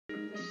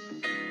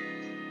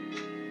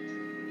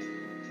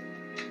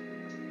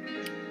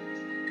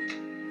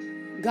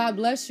God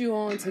bless you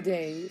on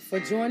today for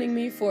joining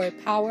me for a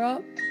power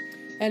up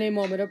and a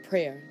moment of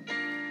prayer.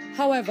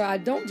 However, I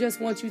don't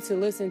just want you to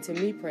listen to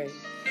me pray.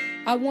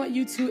 I want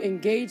you to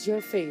engage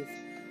your faith.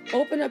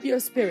 Open up your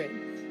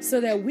spirit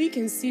so that we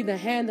can see the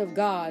hand of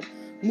God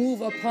move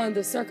upon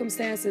the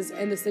circumstances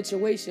and the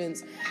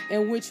situations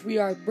in which we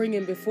are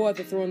bringing before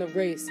the throne of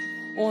grace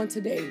on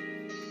today.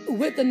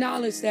 With the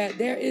knowledge that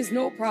there is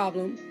no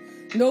problem,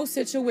 no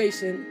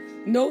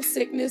situation, no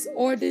sickness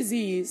or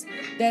disease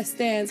that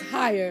stands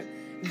higher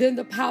than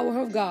the power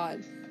of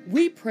God.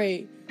 We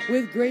pray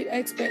with great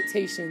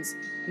expectations,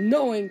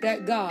 knowing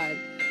that God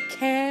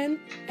can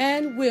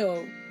and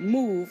will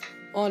move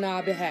on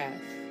our behalf.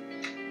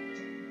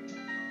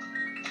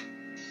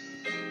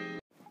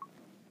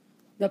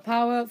 The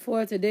power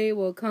for today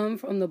will come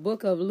from the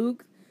book of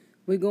Luke.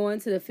 We're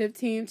going to the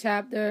 15th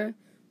chapter.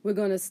 We're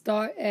going to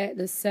start at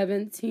the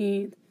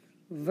 17th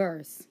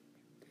verse.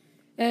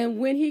 And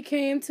when he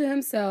came to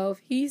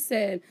himself, he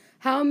said,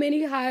 "How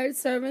many hired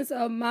servants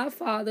of my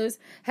father's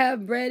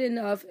have bread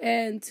enough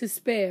and to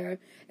spare,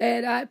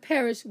 and I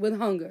perish with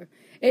hunger?"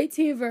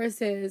 18th verse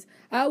says,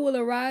 "I will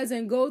arise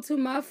and go to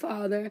my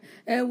father,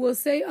 and will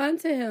say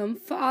unto him,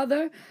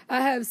 Father,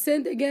 I have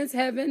sinned against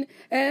heaven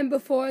and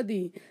before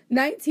thee."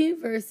 19th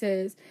verse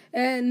says,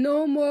 "And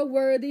no more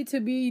worthy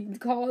to be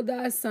called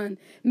thy son.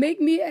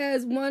 Make me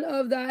as one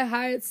of thy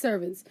hired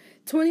servants."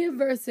 20th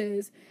verse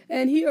says,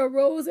 "And he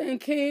arose and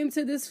came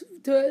to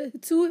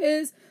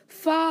his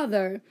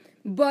father.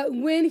 But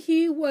when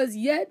he was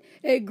yet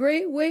a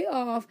great way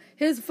off,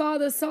 his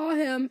father saw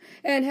him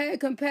and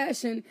had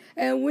compassion,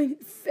 and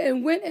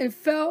went and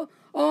fell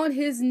on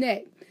his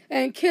neck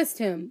and kissed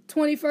him."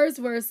 21st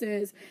verse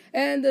says,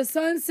 "And the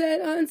son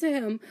said unto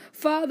him,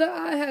 Father,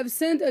 I have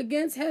sinned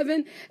against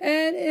heaven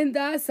and in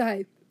thy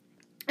sight,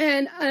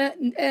 and I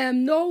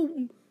am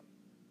no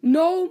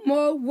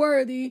more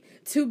worthy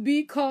to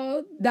be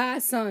called thy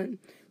son."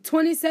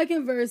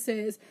 22nd verse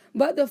says,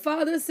 "But the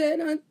father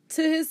said unto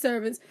his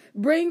servants,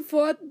 Bring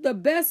forth the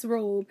best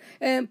robe,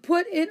 and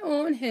put it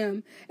on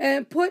him,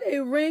 and put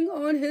a ring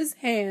on his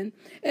hand,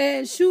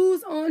 and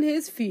shoes on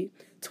his feet."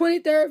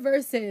 23rd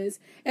verse says,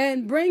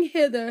 "And bring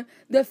hither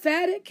the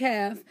fatted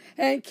calf,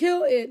 and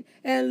kill it,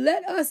 and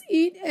let us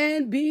eat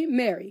and be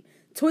merry."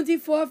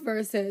 24th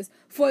verse says,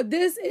 "For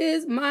this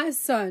is my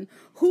son,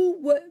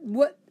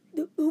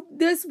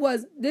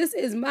 this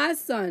is my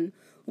son,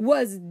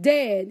 was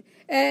dead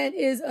and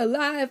is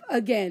alive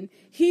again.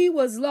 He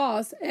was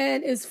lost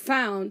and is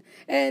found."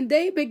 And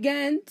they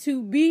began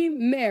to be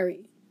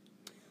merry.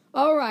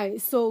 All right,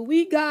 so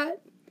we got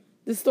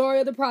the story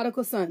of the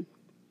prodigal son.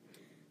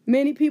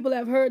 Many people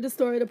have heard the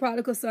story of the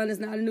prodigal son. It's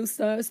not a new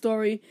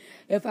story.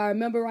 If I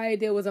remember right,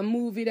 there was a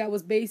movie that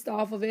was based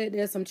off of it.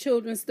 There's some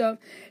children's stuff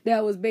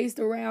that was based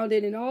around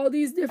it and all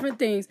these different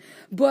things.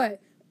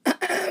 But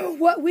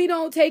what we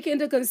don't take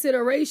into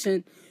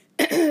consideration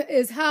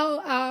is how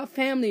our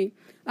family,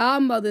 our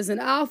mothers and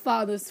our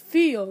fathers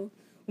feel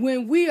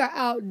when we are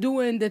out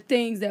doing the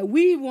things that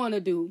we want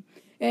to do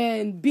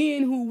and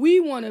being who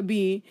we want to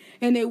be,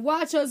 and they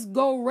watch us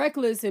go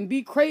reckless and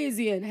be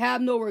crazy and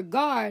have no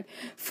regard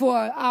for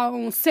our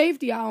own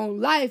safety, our own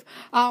life,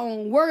 our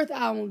own worth,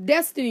 our own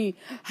destiny.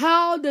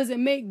 How does it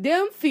make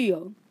them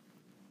feel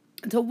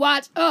to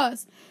watch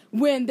us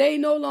when they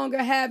no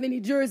longer have any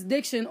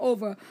jurisdiction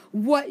over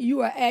what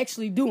you are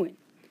actually doing?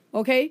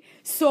 Okay,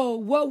 so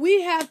what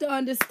we have to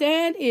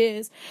understand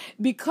is,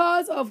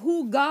 because of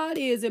who God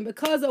is and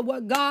because of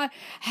what God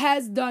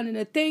has done and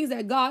the things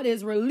that God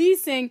is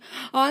releasing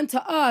onto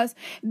us,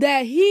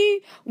 that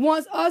He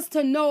wants us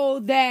to know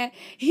that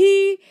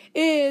He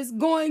is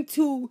going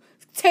to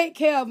take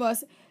care of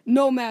us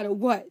no matter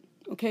what.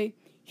 Okay,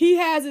 He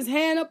has His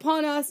hand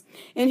upon us,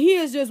 and He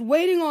is just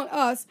waiting on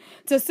us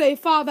to say,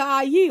 Father,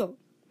 I yield.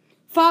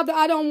 Father,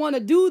 I don't want to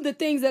do the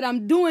things that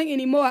I'm doing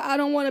anymore. I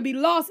don't want to be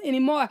lost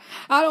anymore.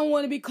 I don't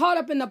want to be caught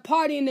up in the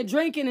party and the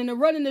drinking and the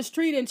running the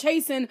street and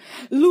chasing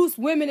loose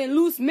women and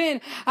loose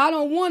men. I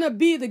don't want to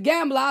be the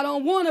gambler. I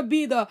don't want to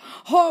be the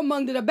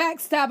whoremonger, the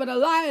backstabber, the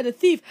liar, the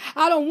thief.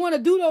 I don't want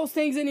to do those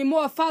things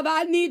anymore. Father,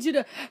 I need you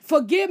to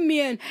forgive me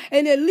and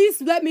at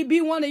least let me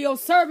be one of your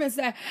servants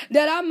that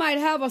I might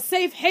have a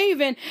safe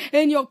haven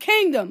in your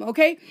kingdom,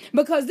 okay?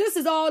 Because this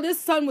is all this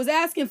son was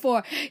asking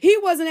for. He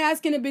wasn't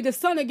asking to be the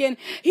son again.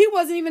 He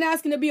wasn't even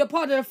asking to be a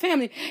part of the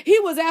family. He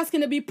was asking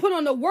to be put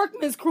on the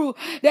workman's crew,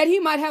 that he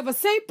might have a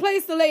safe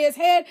place to lay his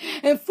head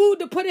and food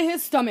to put in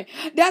his stomach.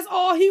 That's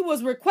all he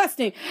was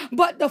requesting.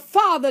 But the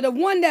Father, the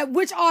one that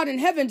which art in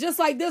heaven, just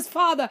like this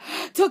father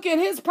took in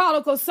his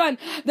prodigal son,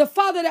 the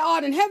Father that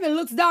art in heaven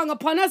looks down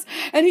upon us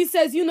and he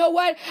says, you know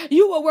what?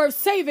 You were worth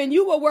saving.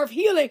 You were worth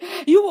healing.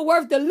 You were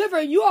worth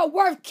delivering. You are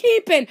worth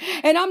keeping.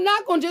 And I'm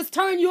not going to just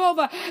turn you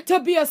over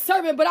to be a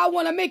servant, but I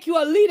want to make you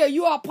a leader.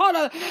 You are part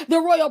of the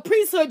royal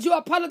priesthood. You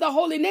are part of the a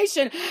holy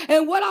nation.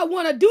 And what I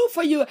want to do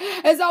for you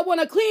is I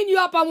want to clean you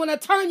up. I want to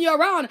turn you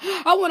around.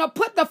 I want to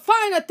put the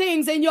finer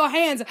things in your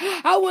hands.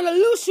 I want to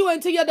loose you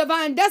into your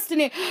divine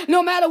destiny.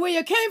 No matter where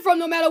you came from,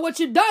 no matter what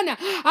you've done,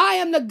 I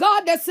am the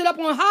God that sit up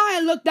on high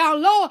and look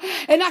down low,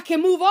 and I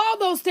can move all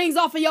those things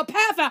off of your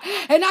path,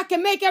 and I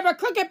can make every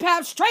crooked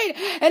path straight,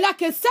 and I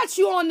can set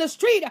you on the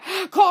street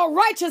called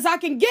righteous. I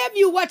can give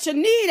you what you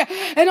need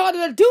in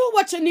order to do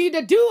what you need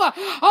to do.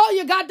 All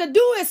you got to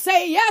do is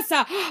say yes.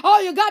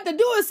 All you got to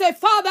do is say,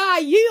 Father, I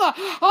yield.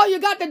 All you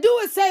got to do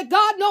is say,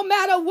 God, no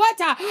matter what,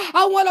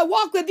 I want to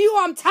walk with you.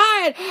 I'm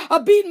tired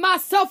of beating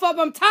myself up.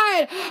 I'm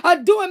tired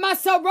of doing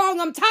myself wrong.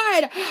 I'm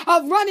tired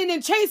of running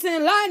and chasing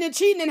and lying and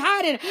cheating and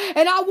hiding.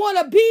 And I want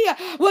to be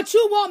what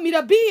you want me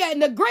to be.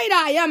 And the great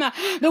I am,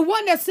 the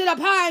one that sit up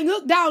high and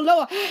look down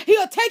low,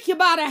 he'll take you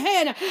by the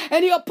hand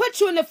and he'll put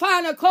you in the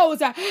finer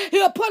clothes.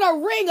 He'll put a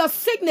ring, a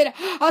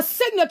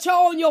signature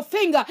on your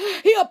finger.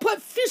 He'll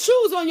put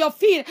shoes on your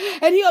feet,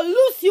 and he'll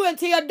loose you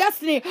into your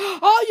destiny.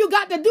 All you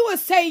got to do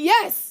is say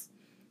yes.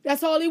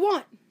 That's all he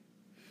wants.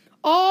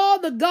 All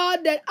the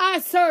God that I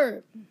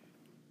serve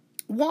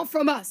want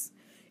from us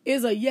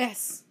is a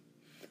yes.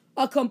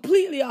 A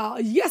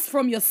yes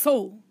from your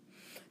soul.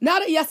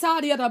 Not a yes out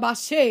of your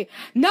bashe,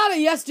 not a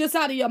yes just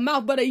out of your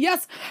mouth, but a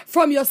yes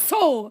from your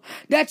soul,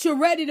 that you're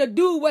ready to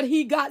do what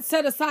he got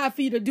set aside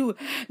for you to do,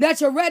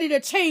 that you're ready to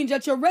change,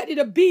 that you're ready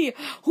to be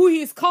who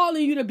he's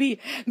calling you to be.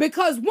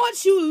 Because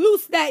once you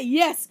loose that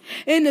yes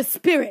in the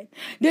spirit,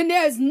 then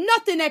there's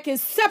nothing that can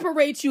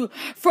separate you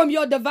from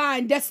your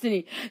divine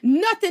destiny.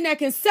 Nothing that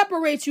can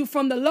separate you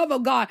from the love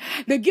of God,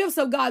 the gifts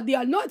of God, the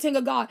anointing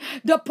of God,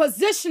 the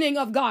positioning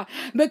of God.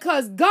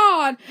 Because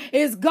God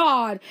is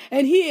God,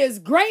 and he is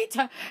great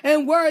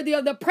and worthy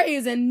of the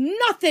praise, and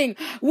nothing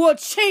will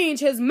change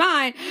his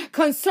mind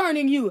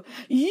concerning you.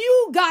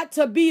 You got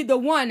to be the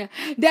one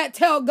that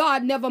tell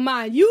God never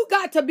mind. You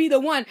got to be the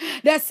one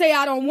that say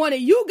I don't want it.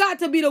 You got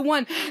to be the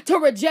one to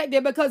reject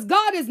it, because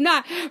God is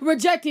not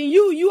rejecting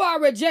you. You are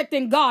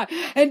rejecting God.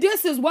 And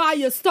this is why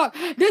you're stuck.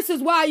 This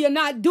is why you're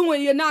not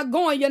doing, you're not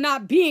going, you're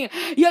not being,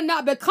 you're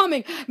not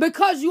becoming,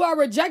 because you are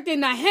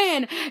rejecting the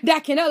hand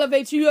that can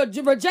elevate you.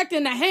 You're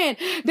rejecting the hand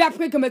that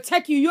can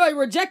protect you. You're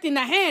rejecting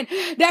the hand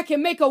that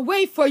can make a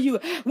way for you.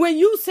 When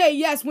you say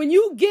yes, when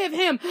you give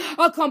him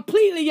a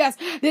completely yes,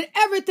 then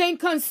everything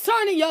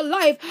concerning your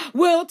life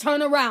will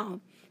turn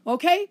around.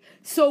 Okay?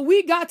 So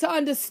we got to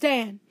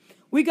understand.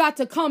 We got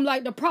to come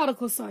like the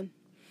prodigal son.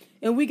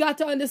 And we got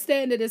to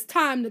understand that it's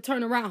time to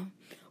turn around.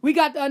 We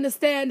got to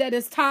understand that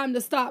it's time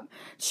to stop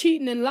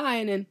cheating and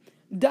lying and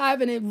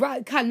diving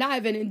and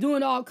conniving and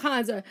doing all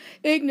kinds of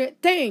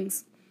ignorant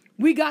things.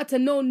 We got to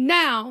know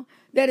now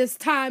that it's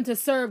time to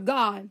serve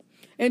God,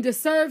 and to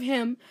serve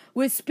him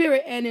with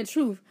spirit and in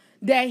truth,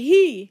 that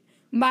he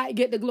might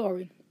get the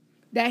glory,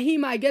 that he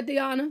might get the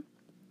honor,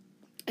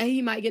 and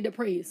he might get the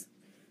praise.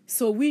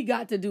 So we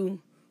got to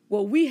do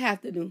what we have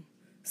to do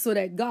so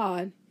that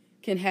God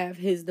can have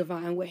his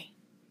divine way.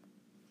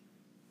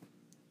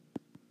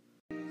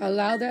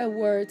 Allow that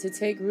word to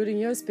take root in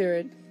your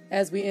spirit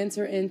as we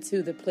enter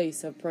into the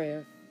place of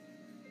prayer.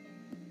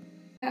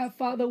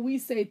 Father, we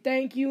say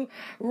thank you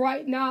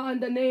right now in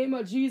the name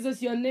of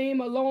Jesus. Your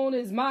name alone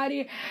is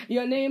mighty.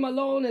 Your name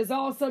alone is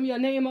awesome. Your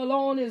name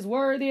alone is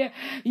worthy.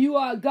 You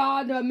are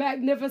God, the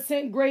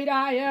magnificent, great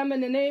I am,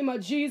 in the name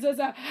of Jesus,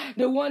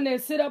 the one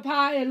that sit up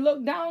high and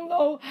look down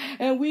low.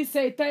 And we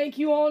say thank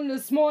you on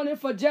this morning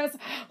for just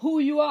who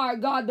you are,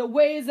 God, the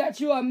ways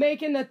that you are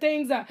making, the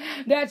things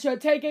that you're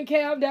taking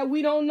care of that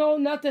we don't know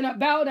nothing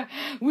about.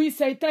 We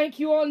say thank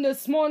you on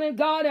this morning,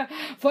 God,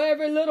 for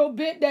every little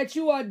bit that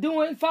you are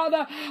doing,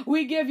 Father.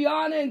 We give you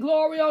honor and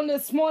glory on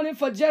this morning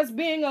for just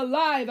being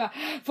alive,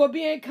 for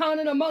being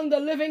counted among the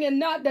living and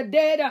not the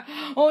dead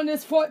on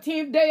this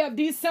 14th day of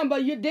December.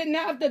 You didn't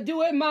have to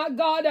do it, my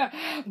God,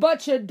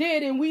 but you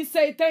did. And we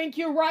say thank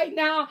you right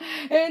now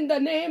in the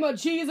name of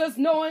Jesus,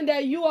 knowing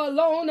that you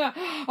alone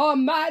are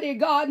mighty,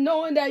 God,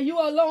 knowing that you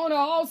alone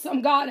are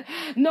awesome, God,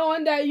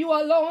 knowing that you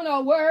alone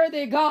are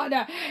worthy, God.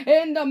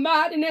 In the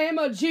mighty name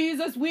of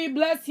Jesus, we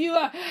bless you.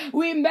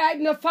 We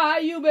magnify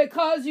you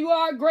because you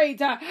are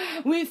great.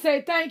 We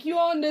say thank you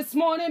on this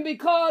morning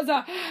because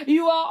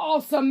you are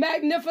awesome.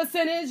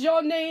 Magnificent is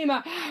your name.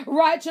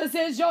 Righteous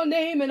is your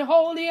name, and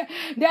holy,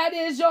 that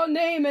is your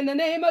name, in the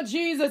name of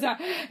Jesus.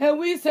 And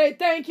we say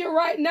thank you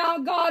right now,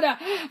 God,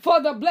 for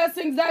the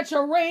blessings that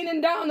you're raining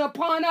down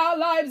upon our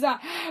lives,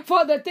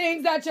 for the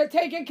things that you're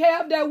taking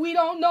care of that we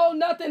don't know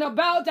nothing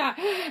about,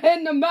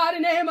 in the mighty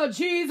name of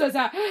Jesus.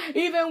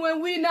 Even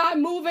when we're not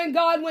moving,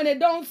 God, when it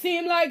don't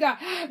seem like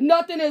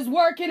nothing is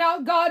working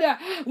out, God,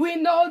 we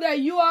know that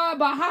you are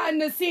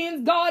behind the scenes,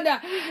 hands, God,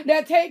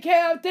 that take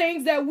care of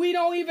things that we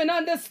don't even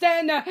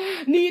understand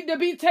need to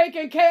be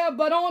taken care of.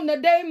 But on the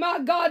day, my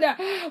God,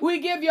 we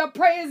give you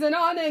praise and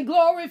honor and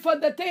glory for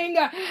the thing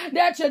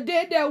that you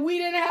did that we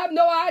didn't have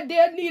no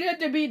idea needed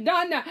to be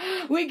done.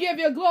 We give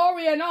you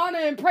glory and honor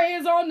and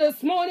praise on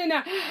this morning,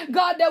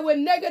 God, that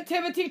when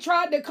negativity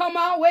tried to come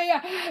our way,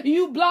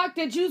 you blocked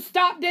it, you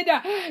stopped it,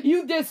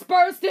 you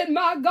dispersed it,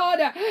 my God.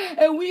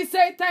 And we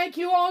say thank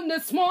you on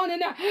this morning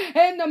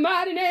in the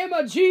mighty name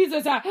of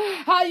Jesus.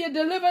 How you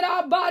delivered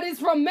our bodies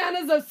from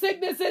manners of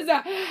sicknesses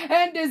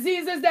and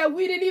diseases that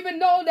we didn't even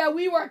know that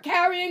we were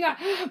carrying,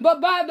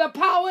 but by the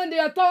power and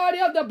the authority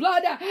of the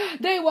blood,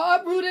 they were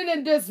uprooted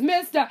and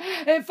dismissed.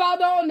 And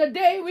Father, on the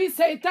day we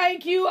say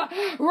thank you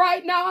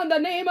right now in the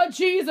name of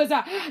Jesus,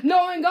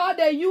 knowing, God,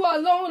 that you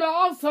alone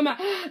are awesome,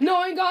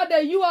 knowing, God,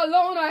 that you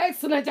alone are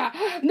excellent,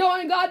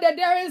 knowing, God, that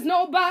there is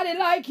nobody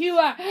like you,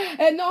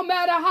 and no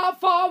matter how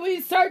far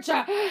we search,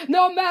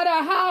 no matter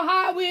how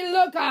high we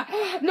look,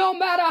 no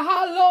matter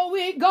how low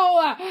we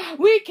go,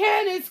 we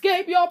can't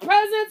escape your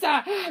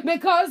presence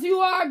because you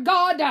are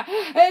God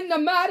in the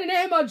mighty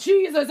name of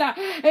Jesus,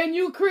 and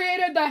you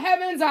created the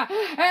heavens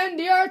and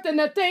the earth and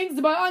the things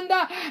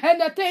under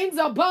and the things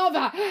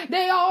above.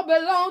 They all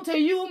belong to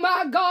you,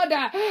 my God.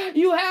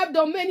 You have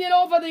dominion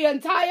over the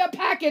entire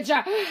package,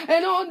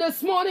 and on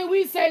this morning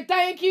we say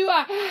thank you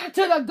to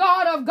the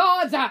God of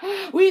gods.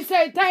 We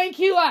say thank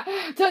you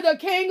to the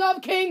King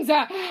of kings.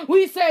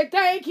 We say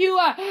thank you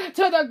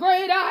to the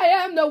great I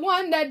am, the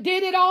one that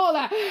did it all,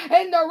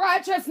 in the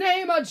righteous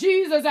name of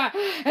Jesus.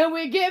 And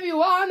we give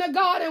you honor,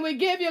 God, and we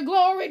give you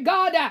glory,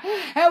 God,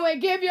 and we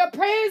give you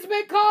praise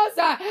because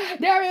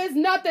there is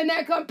nothing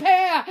that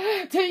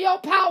compares to your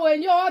power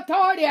and your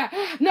authority,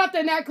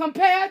 nothing that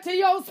compares to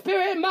your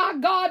spirit, my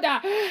God,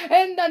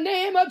 in the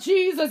name of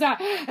Jesus.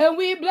 And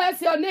we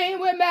bless your name,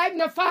 we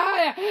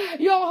magnify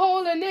your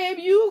holy name.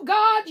 You,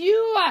 God,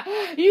 you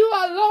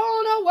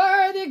alone are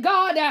worthy,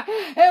 God,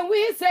 and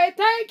we say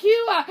thank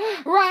you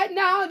right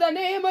now in the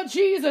name of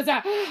Jesus.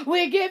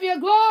 We give you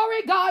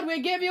glory, God,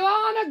 we give you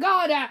honor,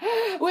 God,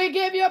 we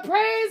give you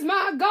praise,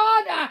 my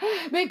God,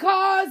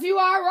 because you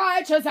are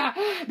righteous,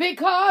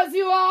 because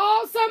you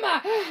are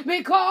awesome,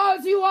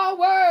 because you are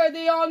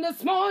worthy on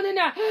this morning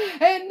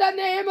in the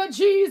name of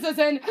Jesus.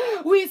 And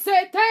we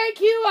say thank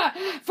you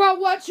for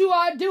what you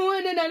are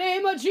doing in the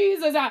name of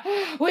Jesus.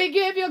 We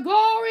give you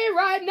glory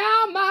right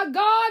now, my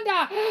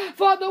God,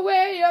 for the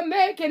way you're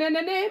making in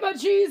the name of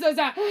Jesus.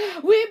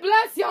 We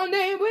bless your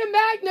name, we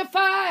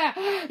magnify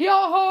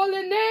your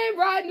holy name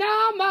right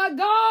now, my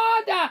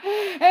God,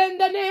 in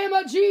the name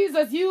of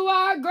Jesus. You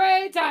are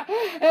great,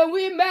 and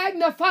we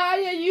magnify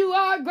you. You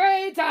are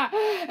great,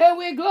 and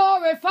we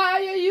glorify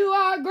you. You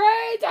are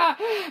great,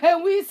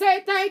 and we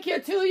say thank you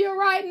to you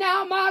right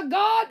now, my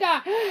God,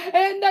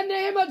 in the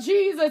name of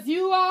Jesus.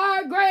 You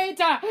are great,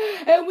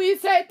 and we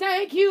say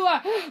thank you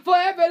for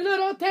every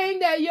little thing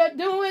that you're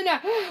doing,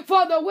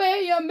 for the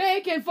way you're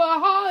making, for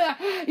how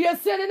you're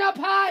sitting up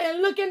high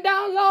and looking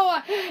down low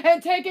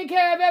and taking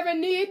care of every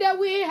need that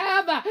we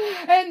have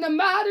in the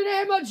mighty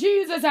name of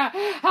Jesus.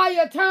 How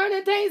you're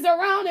turning things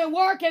around and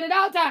working it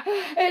out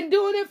and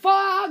doing it for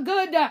our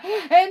good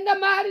in the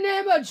mighty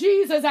name of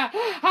Jesus.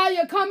 How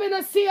you're coming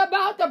to see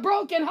about the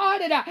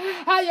brokenhearted,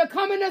 how you're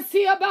coming to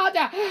see about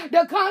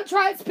the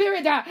contrite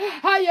spirit,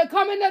 how you're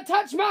coming to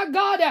touch, my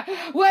God,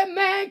 what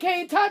man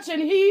can't touch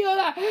and heal,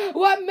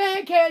 what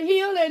man can't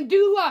heal and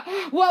do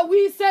what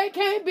we say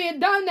can't be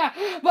done,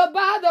 but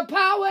by the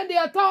power and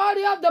the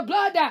authority of the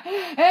blood,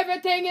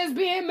 everything is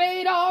being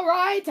made all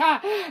right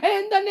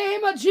in the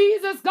name of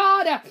Jesus,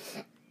 God.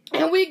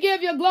 And we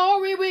give you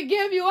glory, we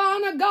give you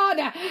honor, God,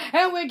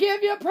 and we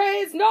give you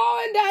praise,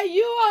 knowing that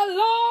you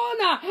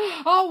alone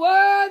are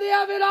worthy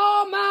of it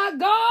all, my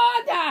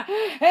God.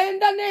 In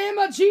the name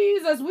of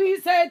Jesus, we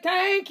say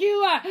thank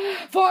you,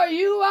 for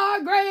you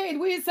are great.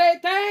 We say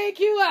thank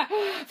you,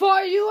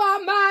 for you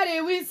are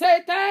mighty. We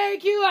say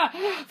thank you,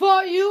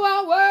 for you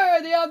are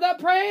worthy of the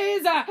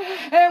praise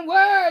and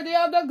worthy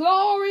of the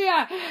glory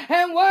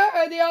and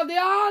worthy of the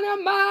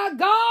honor, my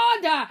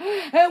God.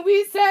 And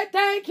we say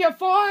thank you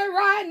for it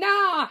right now.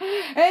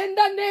 In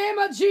the name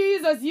of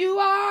Jesus, you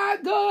are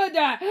good,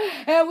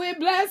 and we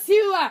bless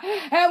you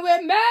and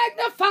we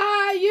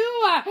magnify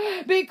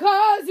you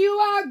because you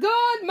are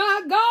good,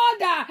 my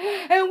God.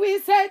 And we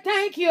say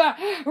thank you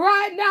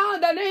right now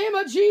in the name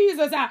of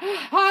Jesus.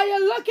 How you're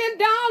looking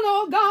down,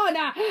 oh God,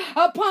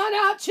 upon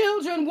our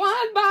children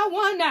one by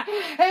one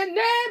and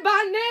name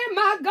by name,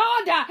 my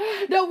God,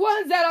 the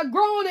ones that are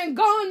grown and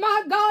gone,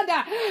 my God,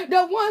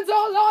 the ones,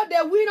 oh Lord,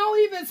 that we don't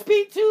even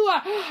speak to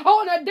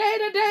on a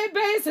day-to-day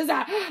basis.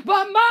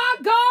 But my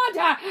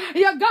God,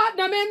 you got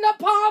them in the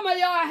palm of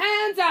your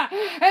hands,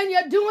 and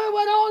you're doing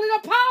what only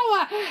the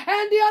power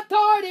and the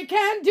authority only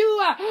can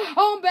do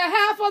on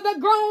behalf of the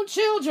grown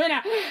children.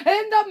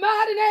 In the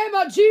mighty name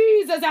of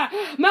Jesus,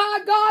 my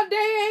God,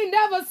 they ain't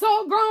never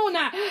so grown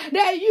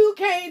that you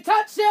can't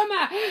touch them.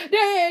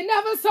 They ain't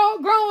never so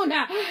grown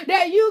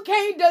that you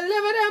can't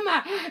deliver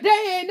them.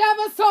 They ain't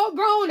never so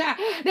grown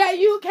that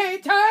you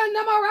can't turn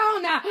them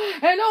around.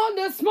 And on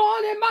this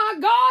morning, my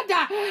God,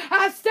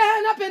 I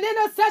stand up in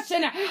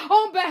intercession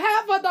on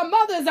behalf of the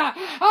mothers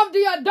of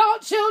the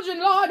adult children,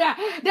 Lord,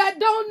 that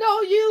don't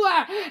know you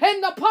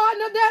and the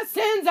pardon of their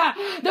sins.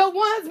 The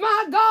ones,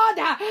 my God,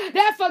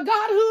 that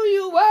forgot who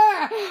you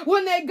were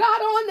when they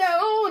got on their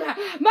own.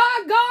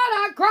 My God,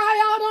 I cry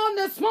out on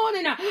this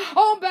morning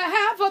on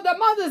behalf of the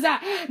mothers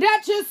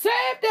that you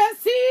save their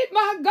seed,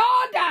 my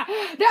God,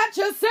 that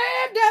you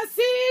save their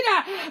seed,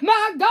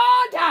 my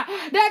God,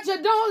 that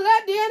you don't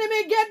let the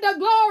enemy get the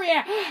glory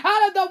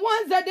out of the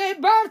ones that they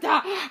birthed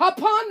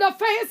upon the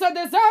face of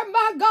this earth,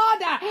 my God,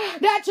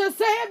 that you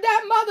save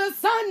that mother's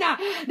son,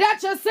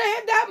 that you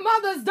save that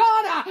mother's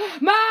daughter,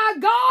 my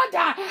God,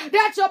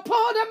 that you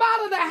pull them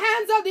out of the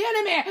hands of the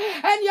enemy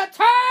and you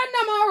turn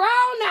them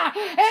around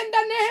in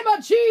the name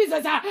of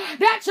Jesus,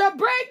 that you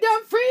break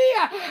them free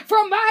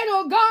from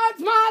idol gods,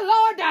 my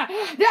Lord,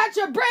 that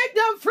you break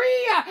them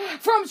free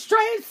from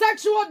strange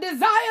sexual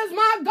desires,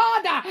 my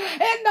God,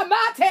 in the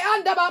mighty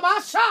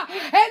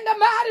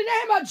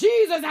name of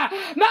Jesus,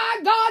 my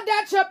God,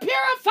 that you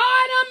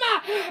purify them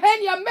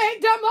and you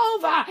make them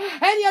over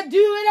and you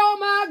do it, oh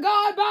my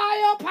God, by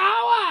your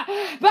power,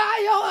 by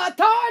your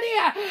authority,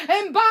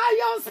 and by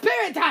your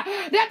spirit, that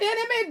the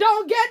enemy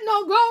don't get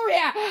no glory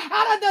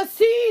out of the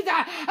seeds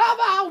of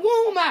our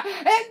womb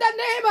in the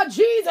name of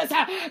Jesus,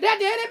 that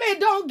the enemy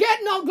don't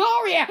get no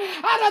glory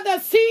out of the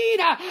seed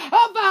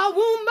of our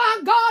womb, my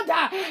God,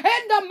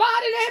 in the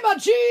mighty name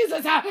of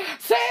Jesus.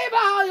 Save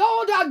our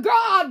older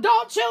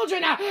adult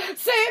children,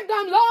 save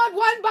them, Lord,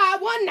 one by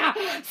one,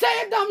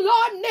 save them,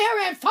 Lord, near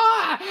and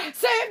far,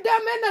 save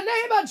them in the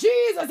name of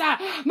Jesus,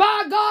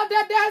 my God,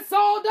 that their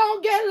soul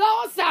don't get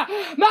lost,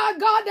 my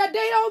God, that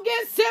they don't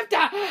get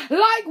sifted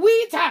like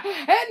wheat,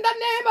 in the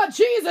name of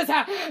Jesus.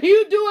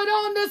 You do it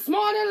on this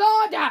morning,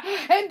 Lord,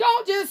 and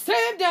don't just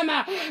save them,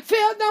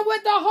 fill them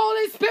with the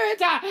Holy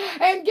Spirit,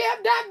 and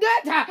give them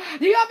that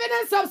the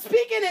evidence of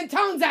speaking in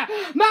tongues,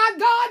 my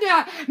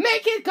God,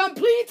 make it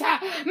complete,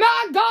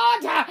 my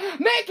God,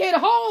 make it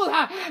whole,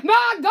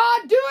 my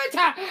God, do it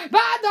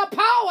by the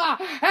power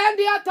and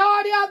the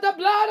authority of the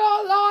blood,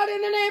 oh Lord,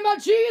 in the name of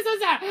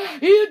Jesus.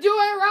 You do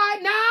it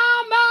right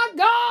now, my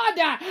God,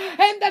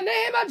 in the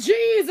name of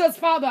Jesus,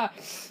 Father.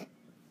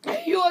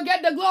 You will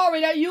get the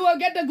glory, that you will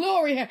get the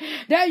glory,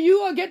 that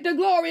you will get the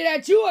glory,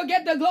 that you will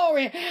get the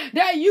glory,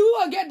 that you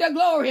will get the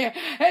glory,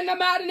 in the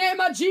mighty name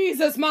of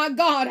Jesus, my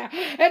God,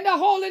 in the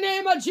holy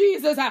name of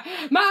Jesus,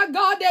 my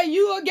God, that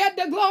you will get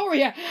the glory,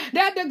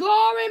 that the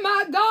glory,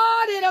 my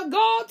God, it'll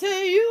go to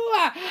you,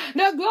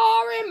 the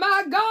glory,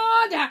 my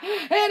God,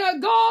 it'll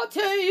go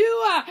to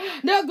you,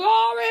 the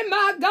glory,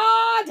 my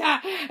God,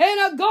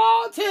 it'll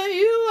go to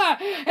you,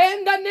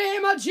 in the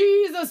name of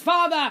Jesus,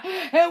 Father,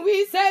 and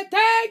we say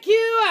thank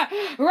you,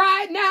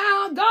 right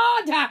now,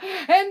 God,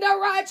 in the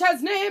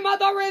righteous name of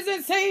the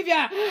risen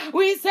Savior,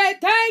 we say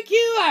thank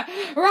you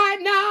right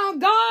now,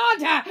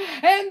 God,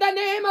 in the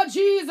name of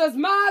Jesus,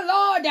 my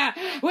Lord.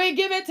 We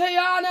give it to you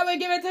honor, we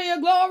give it to you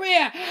glory,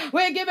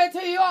 we give it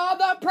to you all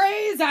the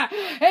praise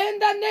in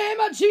the name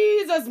of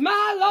Jesus,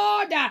 my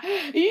Lord.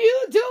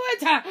 You do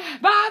it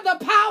by the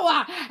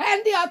power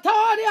and the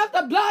authority of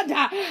the blood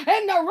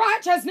in the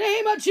righteous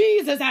name of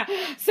Jesus.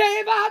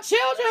 Save our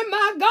children,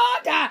 my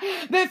God,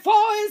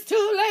 before it's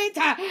too late.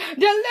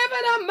 Deliver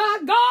them, my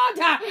God,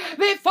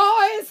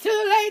 before it's too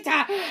late.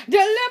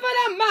 Deliver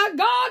them, my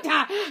God,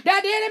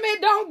 that the enemy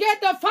don't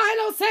get the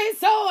final say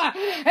so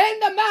in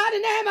the mighty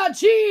name of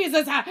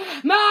Jesus.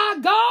 My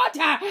God,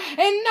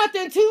 ain't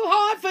nothing too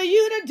hard for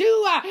you to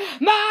do.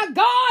 My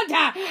God,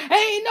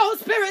 ain't no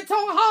spirit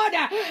so hard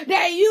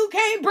that you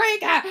can't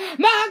break.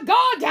 My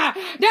God,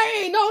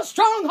 there ain't no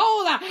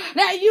stronghold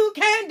that you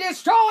can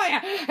destroy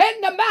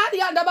in the mighty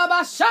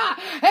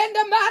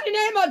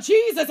name of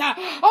Jesus.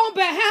 On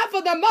behalf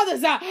of the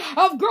mothers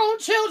of grown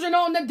children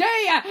on the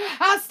day,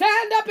 I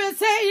stand up and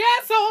say,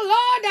 yes, oh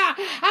Lord,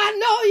 I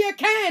know you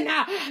can.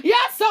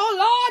 Yes, oh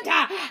Lord,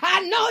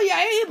 I know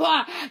you're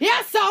able.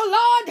 Yes, oh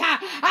Lord,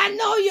 I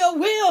know you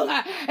will.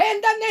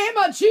 In the name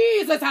of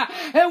Jesus.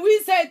 And we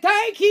say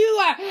thank you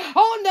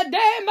on the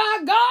day, my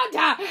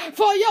God,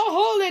 for your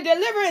holy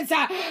deliverance,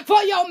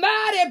 for your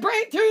mighty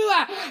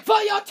breakthrough,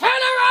 for your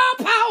turnaround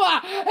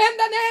power. In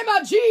the name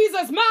of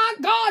Jesus, my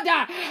God.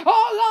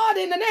 Oh Lord,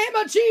 in the name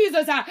of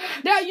Jesus,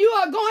 that you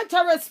are going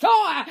to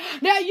restore,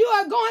 that you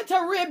are going to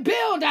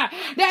rebuild,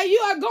 that you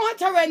are going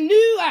to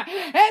renew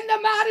in the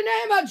mighty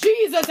name of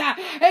Jesus,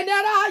 and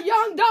that our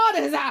young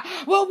daughters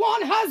will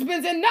want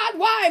husbands and not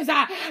wives,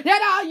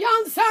 that our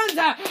young sons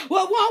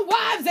will want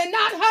wives wives and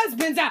not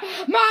husbands.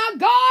 My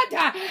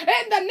God,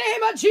 in the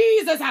name of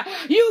Jesus,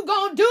 you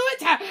gonna do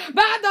it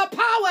by the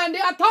power and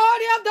the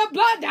authority of the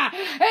blood.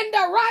 In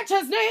the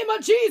righteous name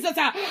of Jesus,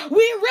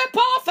 we rip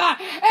off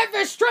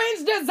every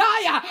strange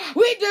desire.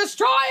 We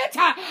destroy it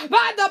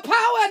by the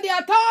power and the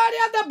authority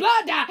of the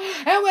blood,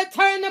 and we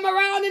turn them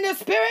around in the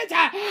spirit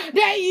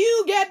that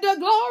you get the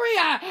glory.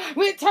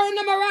 We turn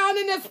them around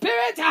in the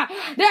spirit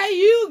that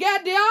you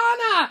get the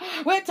honor.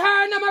 We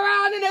turn them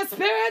around in the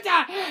spirit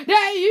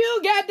that you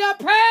get the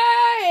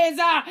praise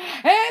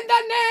in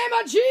the name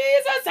of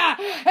Jesus.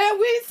 And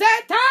we say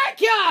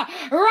thank you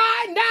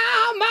right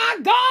now, my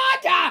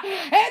God,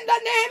 in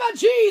the name of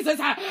Jesus.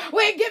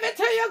 We give it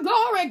to you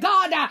glory,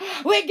 God.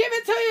 We give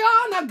it to you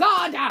honor,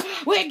 God.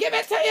 We give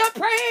it to you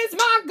praise,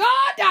 my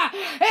God,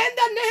 in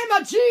the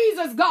name of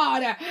Jesus,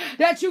 God,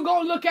 that you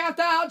gonna look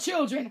after our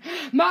children,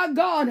 my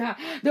God,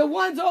 the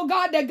ones, oh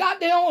God, that got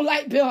their own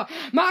light bill,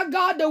 my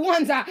God, the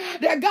ones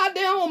that got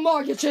their own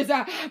mortgages,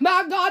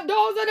 my God,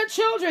 those are the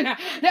children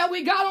that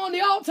we got on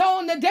the altar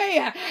on the day,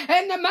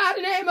 in the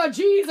mighty name of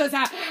Jesus,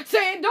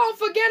 saying don't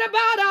forget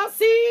about our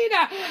seed,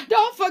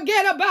 don't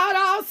forget about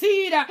our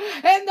seed,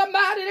 in the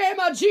mighty name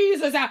of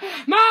Jesus,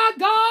 my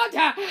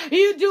God,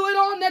 you do it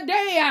on the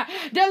day,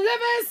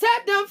 deliver and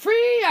set them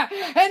free,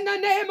 in the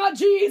name of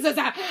Jesus,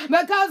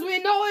 because we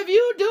know if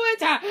you do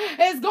it,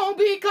 it's going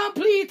to be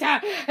complete.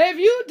 If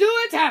you do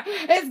it,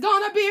 it's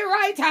going to be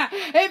right.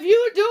 If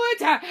you do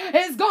it,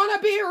 it's going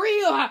to be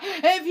real.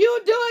 If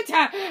you do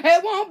it,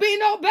 it won't be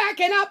no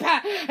backing up.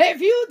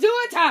 If you do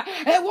it,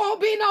 it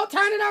won't be no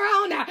turning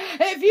around.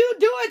 If you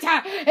do it,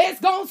 it's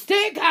going to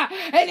stick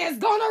and it's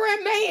going to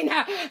remain.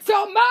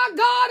 So my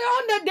God,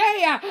 on the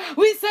day,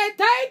 we say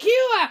thank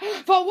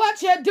you for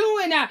what you're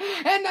doing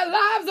in the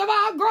lives of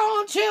our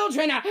grown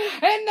children.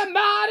 In the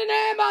mighty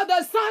name of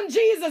the Son,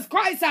 Jesus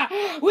Christ,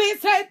 we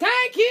say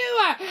thank you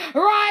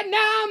right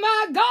now,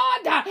 my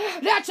God,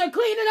 that you're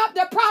cleaning up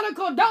the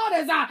prodigal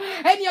daughters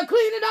and you're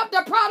cleaning up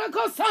the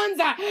prodigal sons.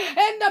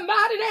 In the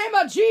mighty name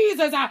of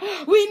Jesus,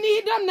 we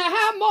need them to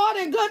have more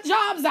than good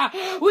jobs.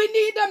 We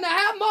need them to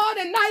have more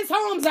than nice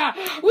homes.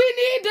 We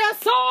need their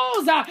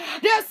souls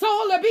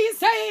to be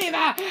saved.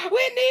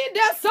 We need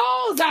their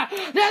souls,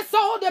 their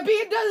soul to be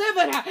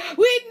delivered.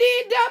 We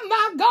need them,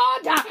 my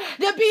God,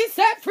 to be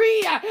set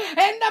free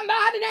in the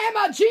mighty name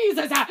of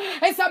Jesus.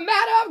 It's a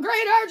matter of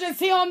great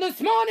urgency on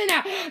this morning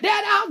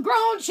that our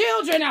grown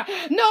children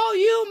know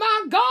you,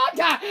 my God,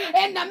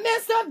 in the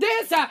midst of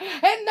this,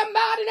 in the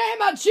mighty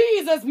name of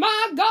Jesus,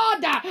 my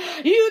God,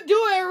 you do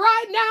it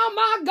right now,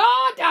 my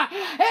God,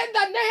 in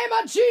the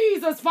name of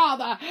Jesus,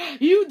 Father,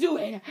 you do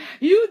it.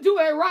 You do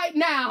it right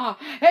now,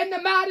 in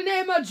the mighty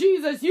name of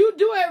Jesus. You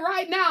do it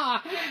right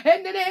now,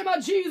 in the name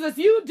of Jesus.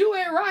 You do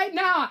it right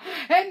now,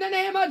 in the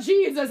name of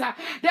Jesus.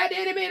 That the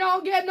enemy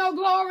don't get no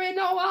glory,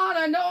 no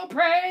honor, no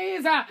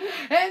praise,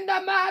 in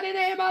the mighty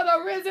name of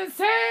the risen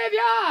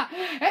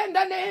Savior, in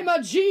the name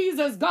of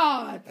Jesus,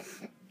 God.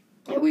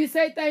 And we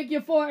say thank you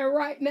for it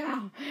right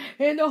now.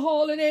 In the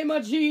holy name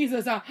of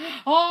Jesus.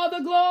 All the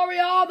glory,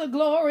 all the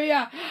glory,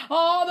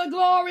 all the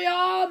glory,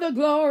 all the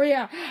glory,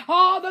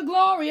 all the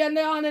glory and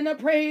the honor and the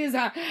praise.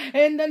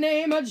 In the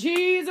name of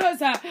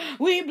Jesus.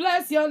 We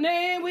bless your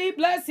name. We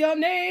bless your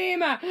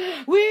name.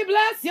 We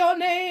bless your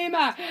name.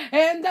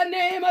 In the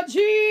name of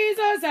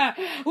Jesus.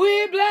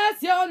 We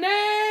bless your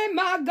name,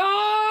 my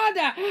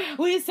God.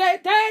 We say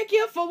thank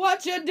you for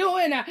what you're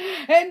doing.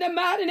 In the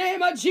mighty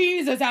name of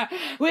Jesus.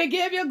 We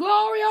give you glory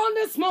on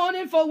this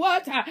morning for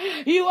what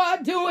you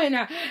are doing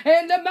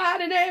in the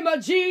mighty name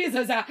of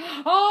Jesus.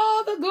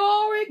 All the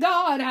glory,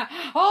 God,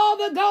 all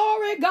the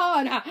glory,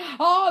 God,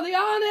 all the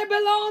honor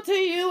belong to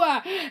you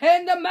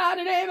in the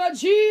mighty name of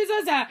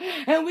Jesus.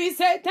 And we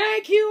say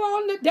thank you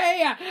on the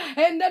day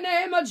in the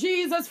name of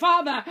Jesus,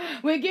 Father.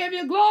 We give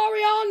you glory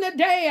on the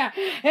day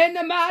in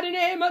the mighty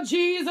name of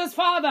Jesus,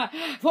 Father,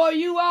 for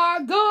you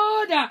are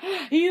good.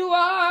 You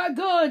are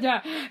good.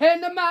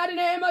 In the mighty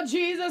name of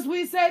Jesus,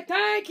 we say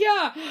thank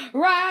you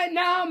right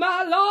now,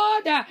 my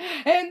Lord,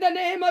 in the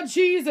name of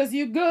Jesus.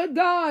 You good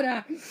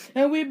God,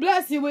 and we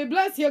bless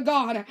you,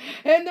 God,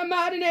 in the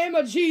mighty name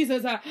of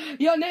Jesus.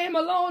 Your name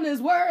alone is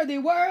worthy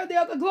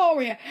of the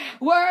glory,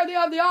 worthy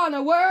of the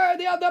honor,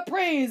 worthy of the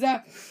praise.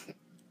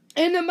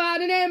 In the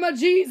mighty name of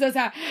Jesus.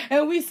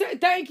 And we say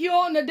thank you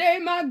on the day,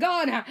 my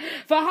God,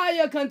 for how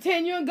you're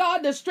continuing, God,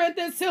 to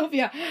strengthen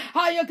Sylvia.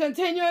 How you're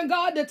continuing,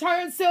 God, to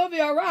turn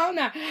Sylvia around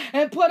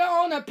and put her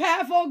on a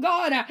path, oh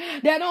God,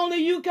 that only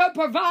you can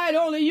provide,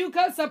 only you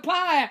can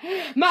supply.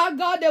 My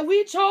God, that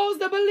we chose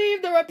to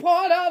believe the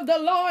report of the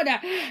Lord.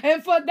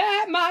 And for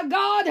that, my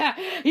God,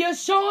 you're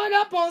showing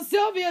up on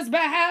Sylvia's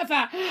behalf.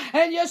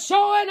 And you're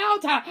showing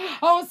out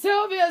on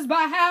Sylvia's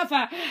behalf.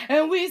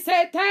 And we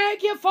say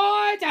thank you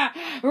for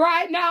it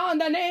right now in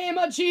the name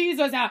of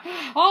Jesus.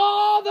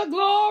 All the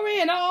glory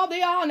and all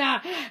the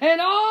honor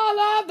and all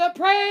of the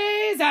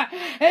praise,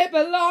 it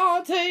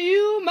belongs to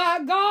you, my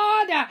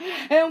God.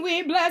 And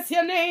we bless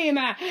your name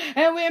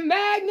and we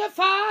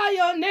magnify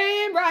your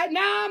name right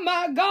now,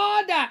 my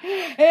God,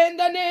 in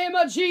the name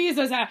of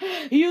Jesus.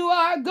 You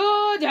are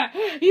good.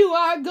 You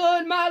are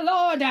good, my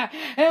Lord.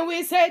 And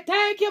we say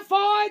thank you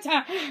for it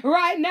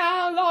right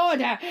now,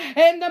 Lord,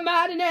 in the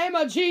mighty name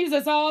of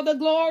Jesus. All the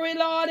glory,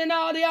 Lord, and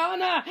all the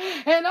honor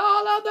and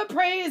all of the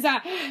praise.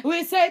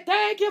 We say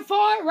thank you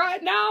for it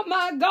right now,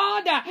 my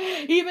God,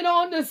 even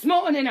on this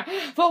morning,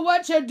 for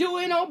what you're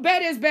doing on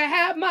Betty's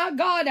behalf, my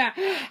God.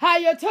 How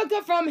you took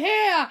her from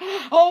here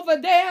over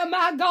there,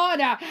 my God,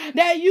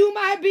 that you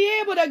might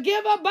be able to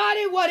give her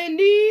body what it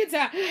needs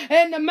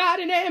in the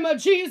mighty name of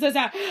Jesus.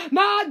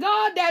 My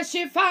God, that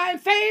she find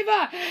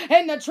favor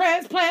in the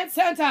transplant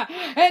center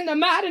in the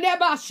mighty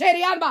name of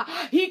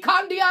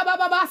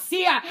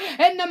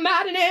in the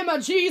mighty name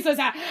of Jesus,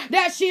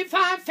 that she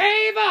find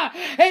favor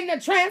in the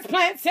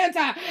transplant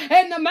center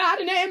in the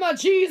mighty name of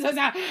Jesus,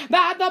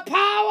 by the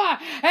power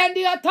and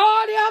the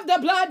authority of the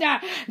blood,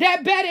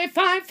 that Betty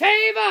find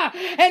favor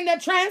in the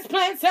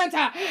transplant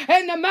center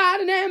in the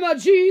mighty name of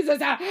Jesus.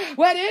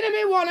 When the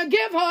enemy want to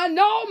give her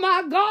no,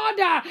 my God,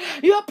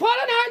 you're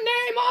putting her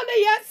name on the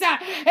yes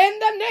in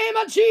the name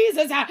of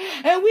Jesus.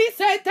 And we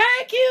say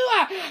thank you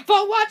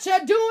for what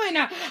you're doing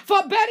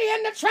for Betty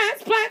in the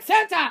transplant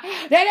center,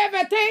 that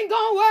everything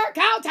gonna work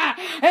out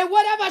and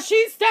whatever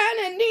she's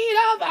standing in need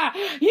of,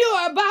 you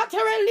are about to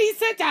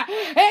release it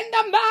in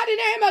the mighty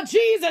name of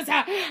Jesus.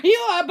 You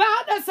are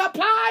about to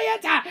supply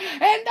it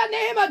in the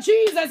name of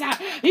Jesus.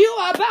 You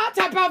are about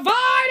to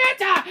provide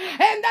it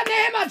in the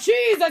name of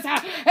Jesus.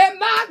 And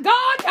my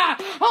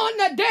God, on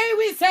the day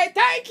we say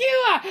thank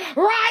you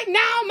right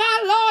now,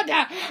 my Lord,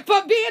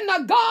 for being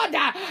the God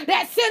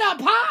that sit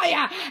up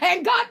high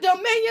and got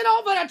dominion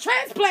over the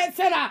transplant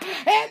center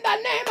in the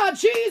name of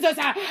Jesus.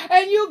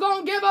 And you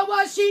gonna give her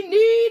what she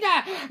need,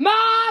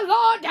 my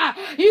Lord.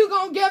 You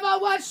gonna give her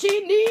what she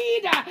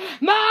need,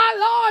 my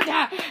Lord.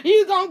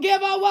 You gonna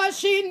give her what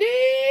she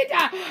need,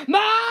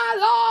 my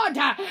Lord,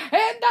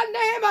 in the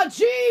name of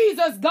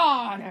Jesus,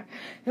 God.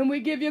 And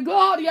we give you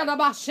glory in the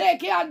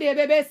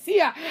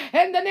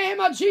name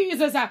of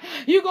Jesus.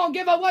 You're going to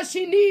give her what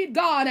she needs,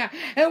 God.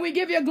 And we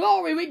give you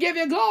glory. We give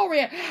you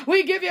glory.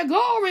 We give you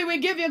glory. We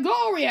give you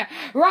glory.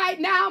 Right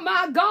now,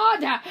 my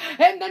God,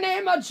 in the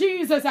name of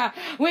Jesus,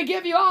 we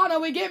give you honor.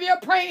 We give you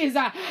praise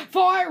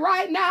for it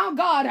right now,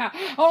 God,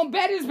 on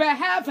Betty's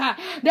behalf,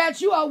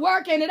 that you are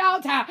working it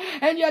out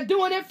and you're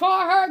doing it for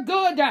her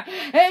good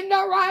in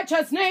the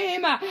righteous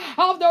name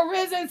of the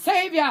risen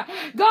Savior.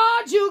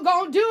 God, you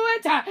going to do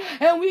it.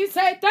 And we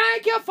say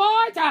thank you for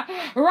it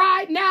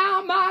right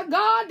now, my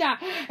God,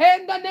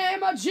 in the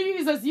name of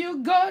Jesus. You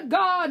good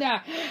God.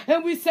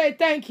 And we say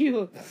thank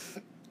you.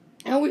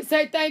 And we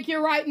say thank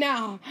you right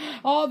now.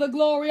 All the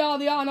glory, all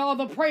the honor, all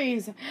the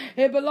praise,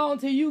 it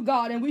belongs to you,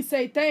 God. And we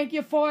say thank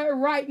you for it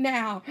right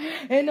now.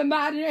 In the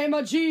mighty name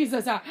of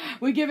Jesus,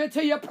 we give it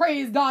to you.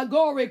 Praise God.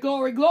 Glory,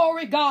 glory,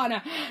 glory, God.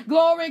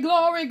 Glory,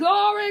 glory,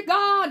 glory,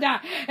 God.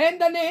 In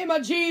the name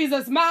of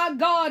Jesus, my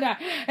God.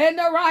 In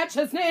the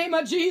righteous name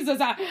of Jesus,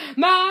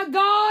 my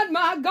God,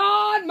 my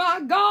God, my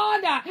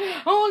God.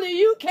 Only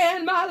you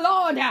can, my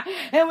Lord.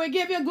 And we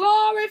give you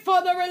glory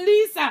for the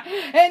release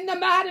in the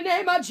mighty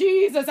name of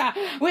Jesus.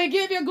 We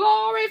give you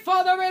glory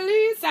for the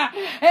release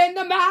in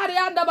the mighty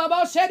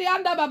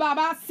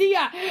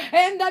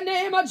in the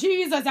name of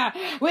Jesus.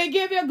 We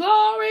give you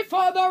glory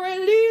for the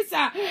release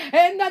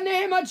in the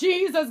name of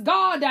Jesus,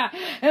 God.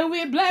 And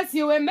we bless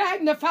you and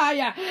magnify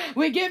you.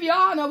 We give you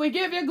honor. We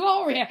give you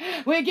glory.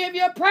 We give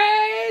you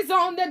praise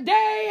on the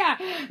day.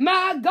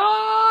 My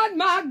God,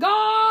 my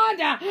God,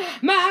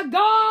 my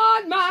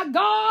God, my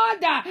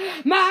God,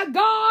 my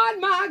God,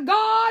 my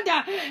God,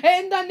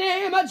 in the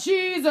name of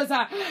Jesus.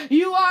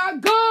 You are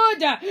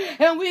good,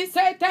 and we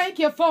say thank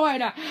you for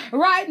it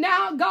right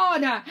now,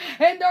 God,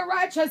 in the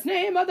righteous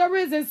name of the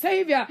risen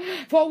Savior,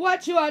 for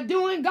what you are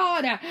doing,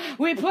 God.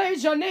 We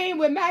praise your name,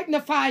 we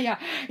magnify you.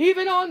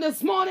 Even on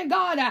this morning,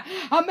 God,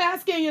 I'm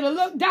asking you to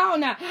look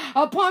down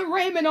upon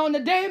Raymond on the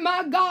day,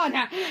 my God,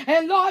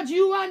 and Lord,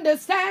 you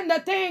understand the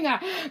thing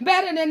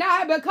better than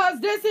I, because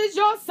this is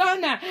your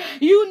son.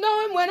 You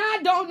know him when I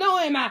don't know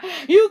him.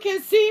 You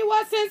can see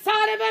what's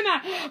inside of him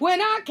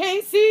when I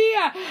can't see,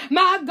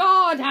 my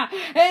God.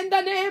 In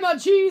the name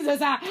of Jesus,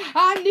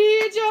 I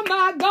need you,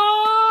 my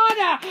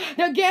God,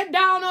 to get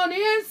down on the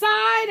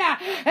inside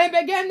and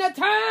begin to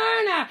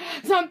turn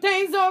some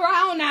things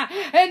around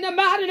in the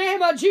mighty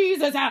name of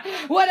Jesus.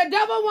 Where the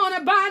devil want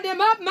to bind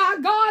him up, my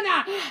God,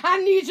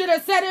 I need you to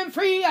set him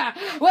free.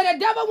 Where the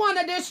devil want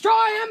to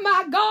destroy him,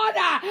 my God,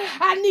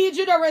 I need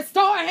you to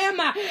restore him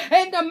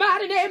in the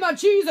mighty name of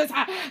Jesus.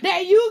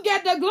 That you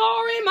get the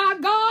glory, my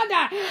God,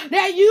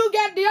 that you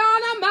get the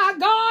honor, my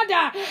God,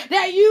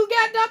 that you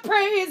get the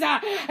praise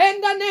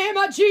in the name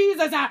of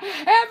Jesus.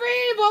 Every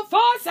evil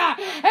force,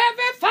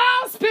 every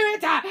foul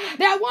spirit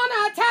that want to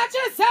attach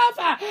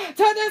yourself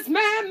to this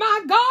man,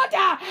 my God.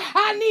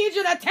 I need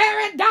you to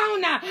tear it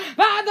down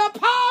by the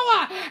power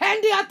and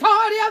the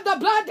authority of the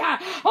blood.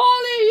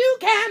 Only you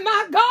can,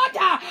 my God.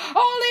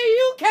 Only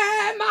you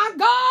can, my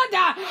God.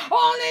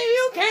 Only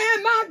you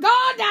can, my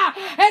God.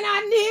 And I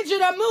need you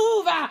to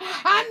move.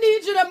 I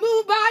need you to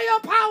move by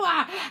your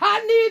power.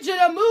 I need you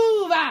to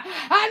move.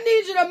 I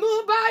need you to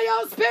move by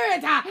your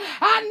spirit.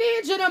 I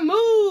need you to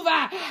move.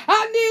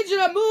 I need you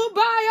to move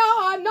by your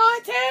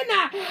anointing.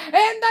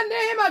 In the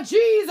name of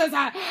Jesus.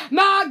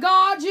 My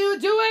God, you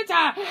do it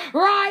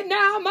right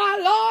now, my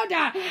Lord.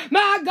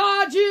 My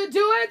God, you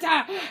do it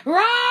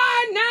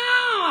right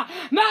now,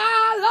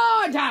 my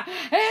Lord.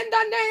 In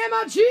the name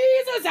of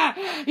Jesus,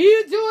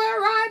 you do it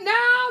right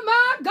now,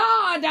 my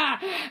God.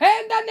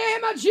 In the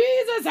name of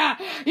Jesus,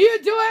 you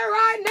do it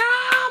right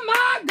now,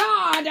 my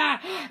God.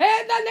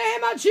 In the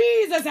name of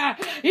Jesus,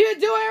 you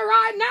do it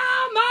right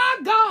now, my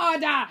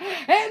God.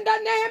 In the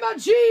name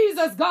of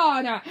Jesus,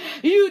 God,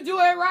 you do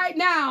it right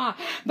now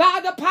by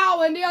the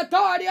power and the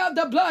authority of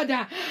the blood.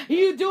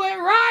 You do it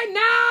right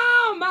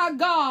now, my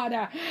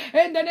God.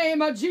 In the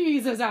name of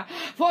Jesus,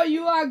 for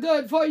you are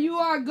good, for you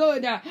are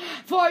good,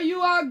 for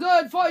you are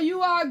good, for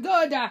you are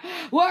good.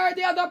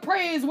 Worthy of the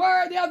praise,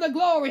 worthy of the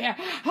glory.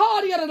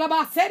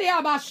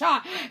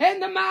 In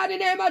the mighty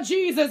name of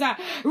Jesus,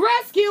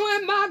 rescue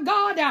him, my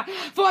God,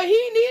 for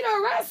he need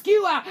a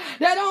rescue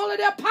that only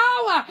the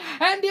power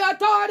and the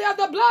authority of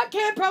the blood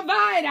can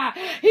provide.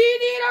 He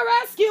need a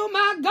rescue,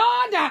 my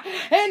God,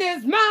 in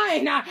his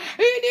mind.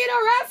 He need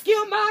a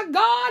rescue, my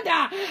God,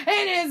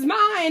 in his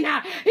mind.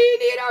 He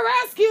need a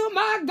rescue,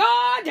 my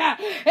God,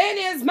 in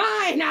his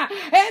mind.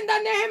 In the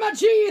name of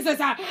Jesus,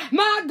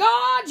 my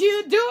God,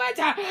 you do it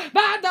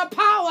by the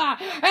power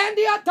and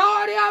the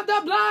authority of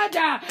the blood.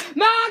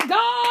 My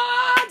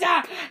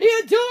God,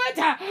 you do it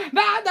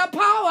by the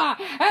power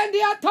and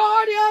the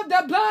authority of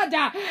the blood.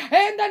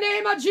 In the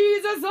name of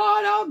Jesus,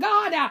 Lord, oh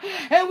God.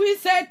 And we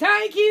say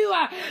thank you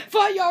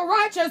for your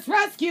righteous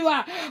rescue.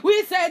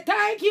 We say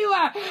thank you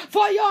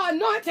for your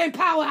anointing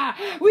power.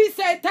 We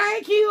say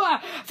thank you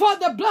for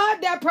the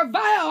blood that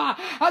prevails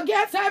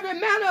against every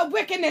manner of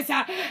wickedness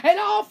and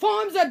all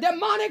forms of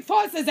demonic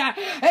forces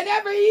and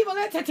every evil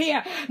entity.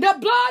 The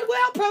blood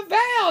will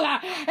prevail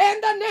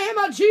in the name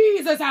of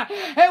Jesus.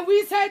 And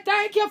we say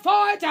thank you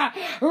for it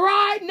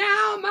right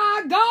now,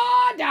 my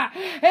God.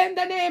 In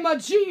the name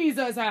of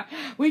Jesus,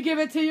 we give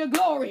it to you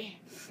glory.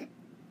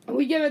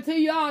 We give it to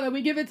you honor.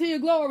 We give it to you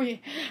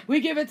glory. We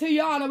give it to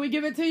you honor. We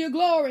give it to you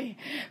glory.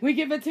 We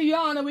give it to you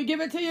honor. We give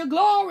it to you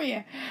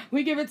glory.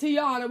 We give it to you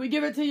honor. We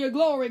give it to you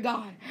glory,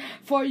 God.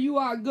 For you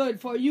are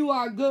good. For you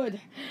are good.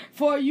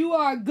 For you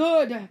are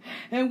good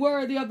and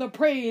worthy of the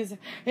praise.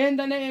 In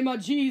the name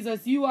of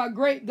Jesus, you are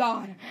great,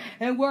 God,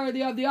 and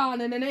worthy of the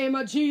honor. In the name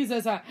of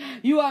Jesus,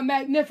 you are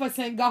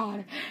magnificent,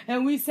 God.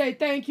 And we say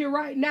thank you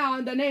right now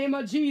in the name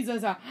of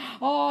Jesus.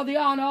 All the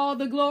honor, all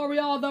the glory,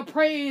 all the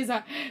praise,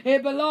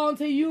 it belongs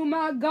to you,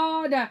 my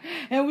God,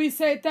 and we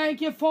say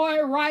thank you for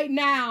it right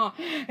now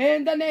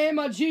in the name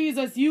of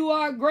Jesus. You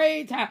are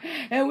great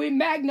and we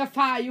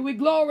magnify you, we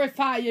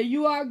glorify you.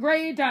 You are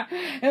great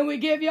and we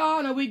give you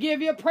honor, we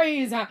give you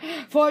praise,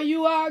 for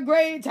you are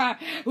great.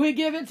 We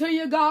give it to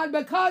you, God,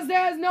 because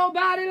there's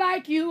nobody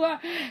like you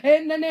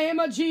in the name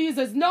of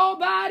Jesus.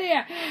 Nobody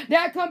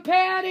that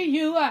compare to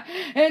you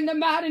in the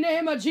mighty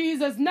name of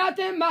Jesus.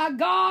 Nothing, my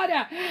God,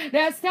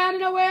 that's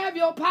standing in the way of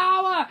your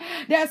power,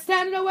 that's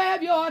standing in the way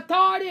of your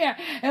authority.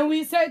 And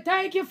we say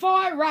thank you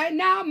for it right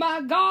now,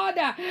 my God,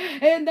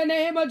 in the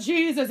name of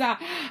Jesus.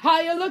 How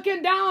you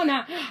looking down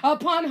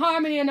upon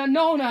Harmony and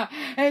Anona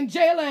and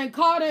Jayla and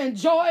Carter and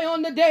Joy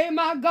on the day,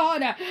 my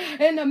God,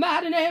 in the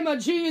mighty name of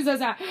Jesus.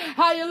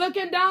 How you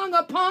looking down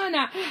upon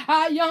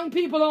our young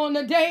people on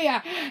the day,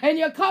 and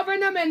you're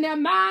covering them in their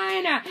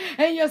mind,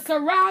 and you're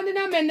surrounding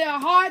them in their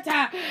heart,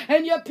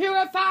 and you're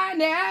purifying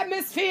their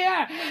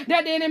atmosphere,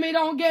 that the enemy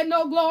don't get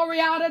no glory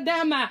out of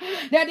them, that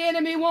the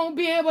enemy won't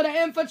be able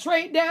to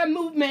infiltrate their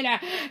movement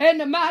in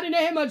the mighty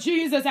name of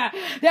Jesus, that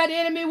the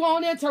enemy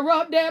won't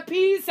interrupt their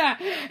peace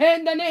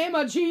in the name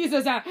of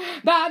Jesus.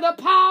 By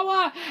the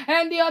power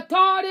and the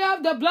authority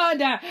of the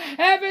blood,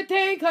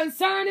 everything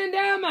concerning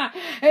them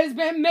has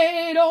been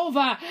made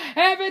over.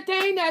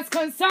 Everything that's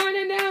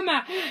concerning them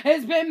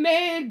has been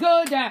made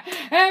good.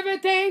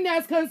 Everything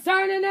that's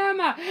concerning them,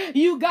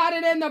 you got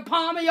it in the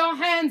palm of your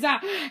hands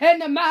in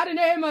the mighty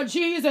name of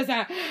Jesus.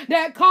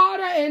 That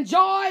Carter and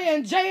Joy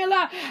and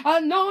Jayla,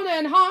 Anona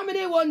and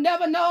Harmony will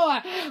never know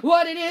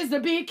what it is to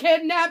be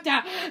kidnapped.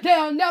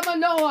 They'll never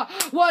know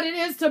what it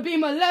is to be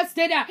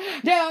molested.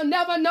 They'll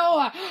never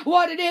know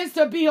what it is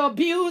to be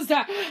abused,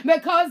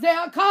 because they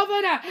are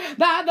covered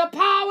by the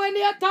power and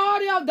the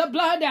authority of the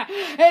blood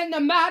in the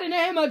mighty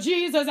name of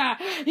Jesus.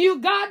 You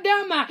got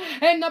them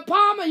in the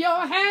palm of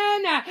your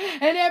hand,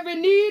 and every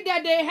need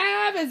that they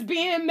have is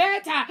being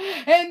met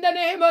in the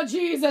name of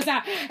Jesus.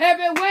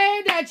 Every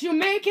way that you're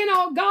making,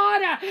 oh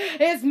God,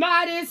 is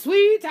mighty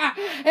sweet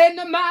in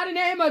the mighty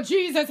name of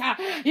Jesus.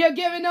 You're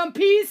giving them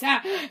peace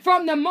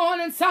from the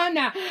morning sun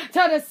to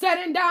the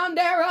setting down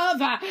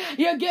thereof.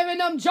 You're giving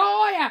them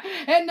joy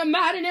in the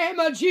mighty name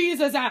of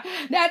Jesus,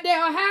 that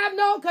they'll have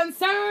no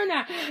concern,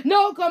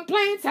 no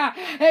complaints,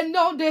 and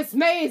no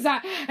dismays.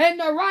 In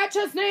the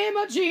righteous name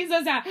of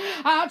Jesus,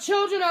 our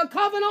children are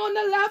covered on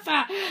the left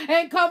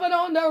and covered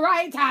on the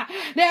right.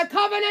 They're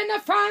covered in the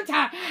front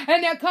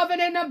and they're covered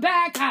in the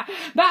back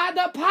by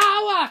the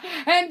power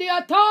and the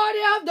authority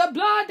of the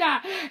blood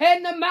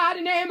in the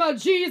mighty name of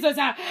Jesus,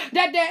 that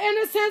their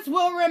innocence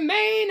will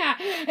remain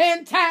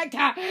intact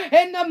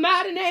in the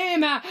mighty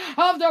name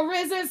of the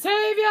risen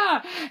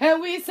Savior. And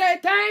we say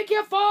thank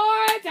you for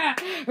it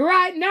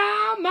right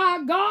now, my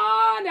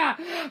God.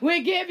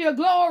 We give you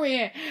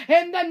glory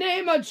in the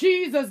name of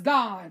Jesus,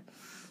 God.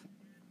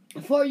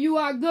 For you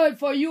are good,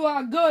 for you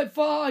are good,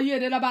 for you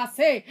did I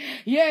say,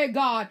 yeah,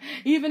 God,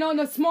 even on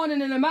this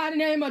morning in the mighty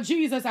name of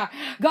Jesus,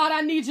 God,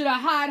 I need you to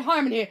hide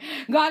Harmony.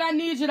 God, I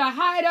need you to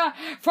hide her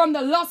from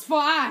the lustful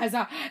eyes.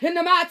 In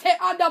the mighty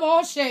in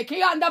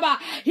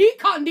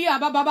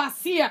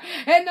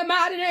the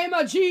mighty name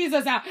of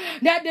Jesus,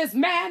 that this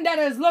man that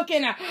is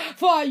looking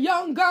for a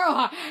young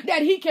girl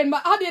that he can, in the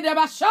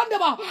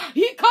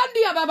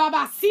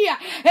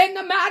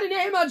mighty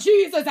name of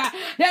Jesus, that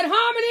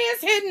Harmony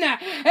is hidden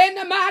in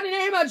the mighty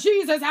name of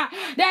Jesus,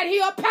 that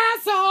he'll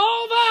pass her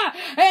over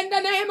in the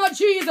name of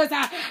Jesus,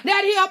 that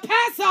he'll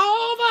pass her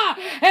over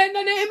in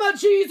the name of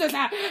Jesus,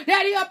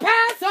 that he'll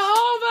pass her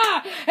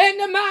over in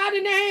the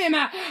mighty name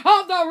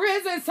of the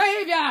risen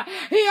Savior.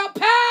 He'll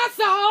pass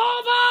her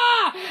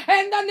over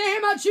in the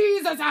name of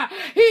Jesus.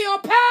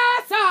 He'll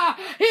pass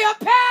her. He'll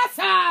pass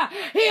her.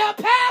 He'll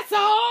pass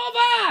her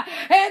over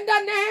in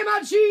the name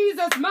of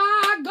Jesus.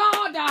 My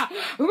God,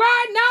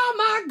 right now,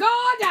 my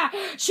God,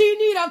 she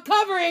need a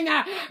covering.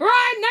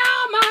 Right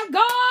now, my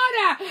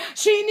God,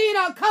 she need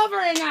a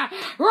covering.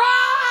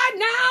 Right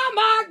now,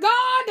 my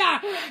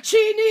God,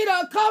 she need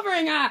a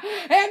covering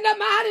in the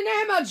mighty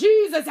name of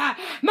Jesus.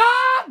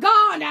 My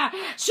God,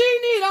 she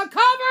need a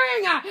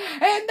covering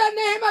in the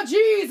name of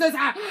Jesus.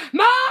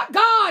 My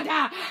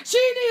God, she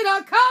need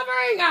a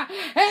covering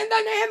in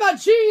the name of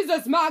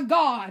Jesus. My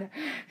God,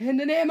 in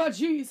the name of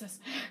Jesus,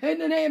 in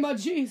the name of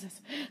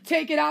Jesus,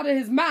 take it out of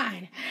his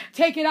mind.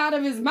 Take it out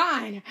of his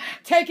mind.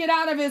 Take it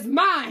out of his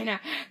mind.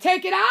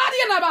 Take it out.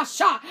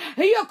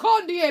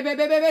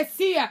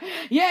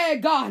 Yeah,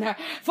 God,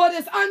 for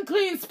this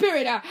unclean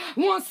spirit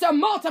wants to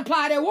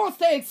multiply, it wants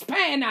to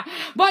expand,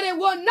 but it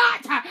will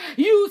not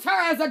use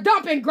her as a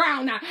dumping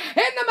ground. In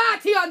the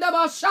mighty in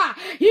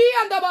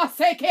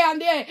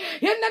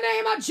the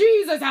name of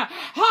Jesus,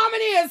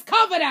 Harmony is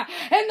covered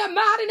in the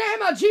mighty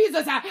name of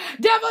Jesus.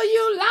 Devil,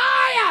 you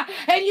lie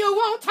and you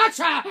won't touch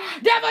her.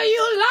 Devil,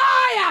 you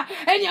lie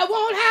and you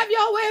won't have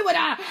your way with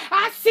her.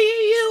 I see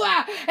you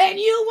and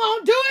you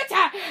won't do it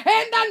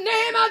in the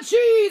name of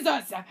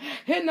Jesus.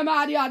 In the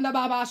mighty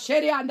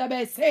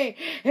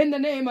in the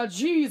name of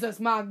Jesus,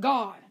 my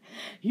God,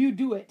 you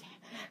do it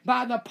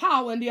by the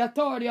power and the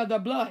authority of the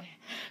blood.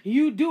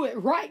 You do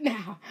it right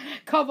now.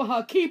 Cover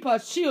her, keep her,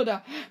 shield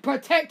her,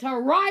 protect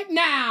her right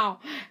now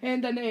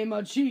in the name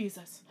of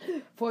Jesus.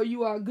 For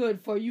you are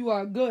good, for you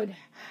are good,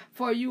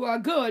 for you are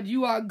good,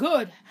 you are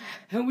good.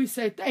 And we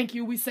say thank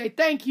you, we say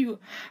thank you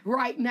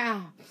right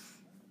now.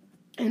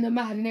 In the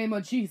mighty name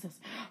of Jesus,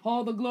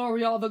 all the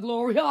glory, all the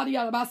glory. In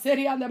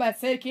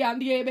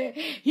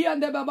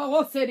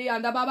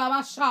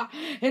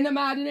the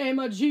mighty name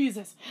of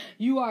Jesus,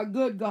 you are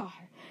good, God.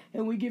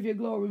 And we give you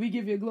glory, we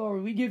give you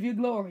glory, we give you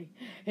glory.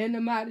 In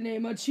the mighty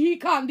name of Jesus.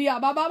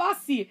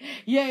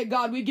 Yeah,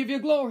 God, we give you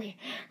glory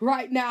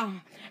right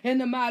now. In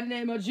the mighty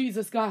name of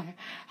Jesus, God.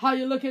 How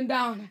you looking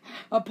down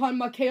upon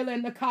Michaela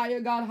and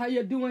Nakaya, God. How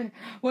you doing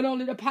what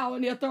only the power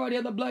and the authority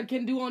of the blood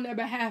can do on their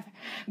behalf.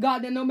 God,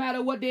 that no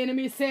matter what the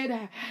enemy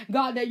said,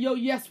 God, that your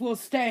yes will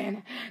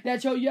stand.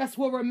 That your yes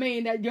will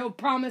remain. That your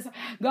promise,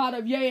 God,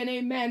 of yea and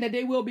amen, that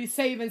they will be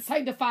saved and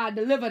sanctified,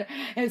 delivered,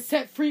 and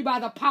set free by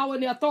the power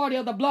and the authority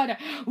of the blood.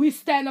 We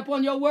stand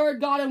upon your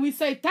word, God, and we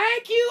say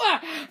thank you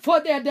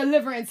for their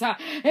deliverance.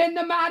 In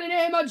the mighty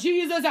name of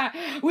Jesus,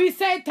 we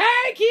say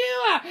thank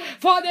you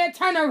for their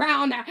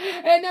turnaround.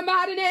 In the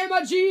mighty name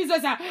of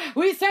Jesus,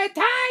 we say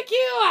thank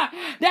you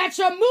that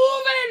you're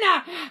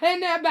moving in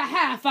their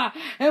behalf.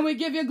 And we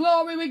give you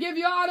glory, we give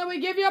you honor, we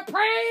give you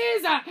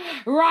praise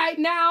right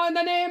now in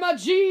the name of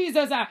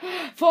Jesus.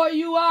 For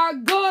you are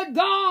good,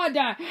 God.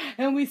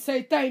 And we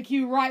say thank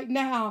you right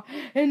now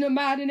in the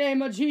mighty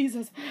name of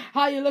Jesus.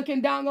 How you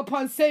looking down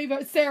upon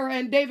Sarah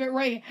and David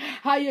Ray,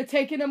 how you're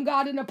taking them,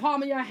 God, in the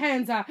palm of your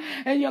hands,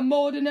 and you're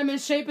molding them and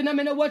shaping them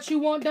into what you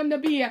want them to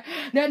be.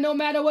 That no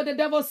matter what the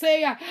devil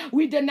say,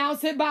 we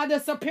denounce it by the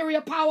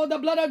superior power of the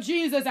blood of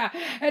Jesus,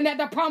 and that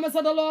the promise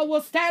of the Lord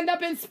will stand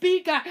up and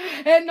speak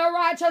in the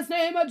righteous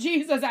name of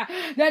Jesus.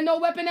 That no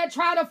weapon that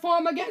try to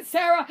form against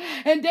Sarah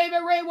and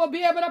David Ray will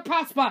be able to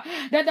prosper.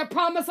 That the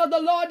promise of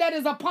the Lord that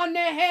is upon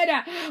their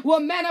head will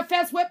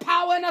manifest with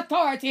power and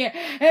authority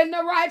in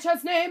the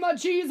righteous name of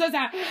Jesus.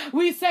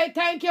 We say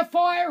thank you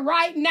for it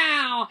right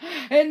now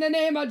in the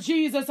name of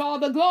Jesus. All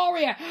the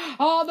glory,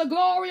 all the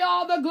glory,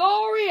 all the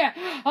glory,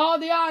 all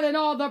the honor and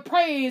all the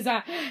praise,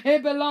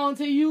 it belongs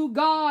to you,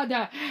 God,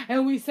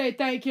 and we say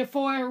thank you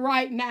for it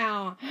right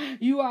now.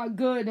 You are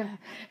good,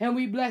 and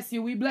we bless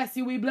you. We bless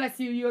you. We bless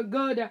you. You're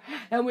good,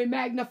 and we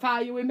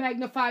magnify you. We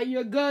magnify you.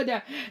 You're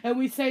good, and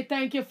we say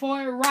thank you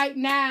for it right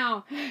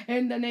now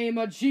in the name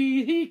of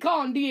Jesus.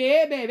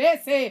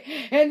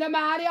 In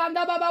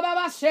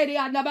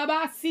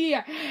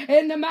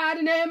the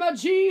mighty name of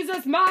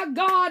Jesus, my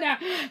God,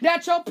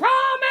 that your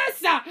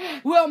promise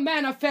will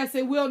manifest.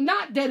 It will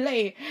not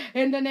delay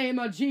in the name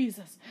of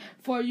Jesus.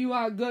 For you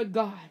are good,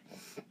 God.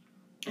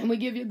 And we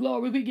give you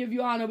glory, we give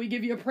you honor, we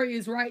give you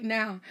praise right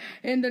now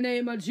in the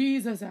name of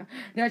Jesus,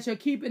 that you're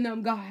keeping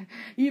them, God.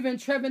 Even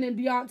Trevin and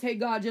Deontay,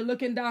 God, you're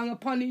looking down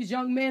upon these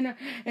young men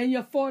and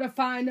you're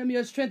fortifying them,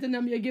 you're strengthening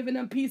them, you're giving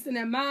them peace in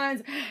their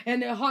minds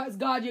and their hearts,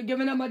 God. You're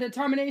giving them a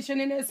determination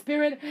in their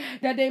spirit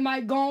that they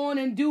might go on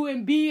and do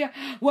and be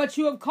what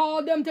you have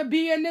called them to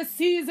be in this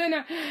season,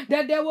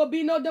 that there will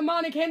be no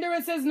demonic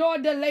hindrances nor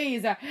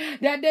delays,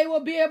 that they will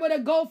be able to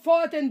go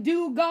forth and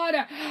do, God,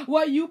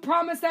 what you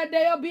promised that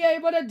they'll be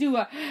able to do.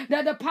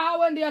 That the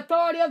power and the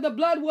authority of the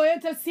blood will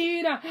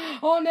intercede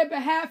on their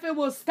behalf. It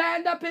will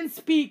stand up and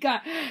speak.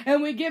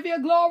 And we give you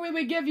glory,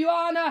 we give you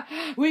honor,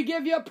 we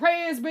give you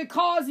praise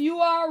because you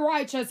are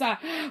righteous.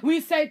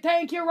 We say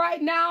thank you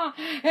right now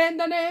in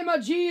the name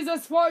of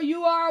Jesus, for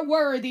you are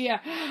worthy.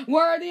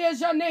 Worthy is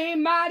your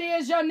name, mighty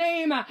is your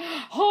name,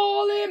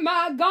 holy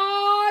my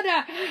God,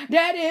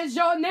 that is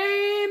your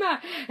name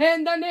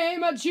in the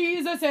name of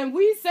Jesus. And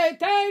we say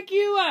thank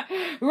you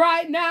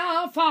right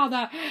now,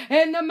 Father,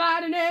 in the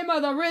mighty name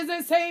of the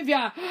risen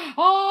Savior.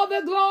 All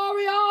the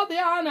glory, all the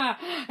honor,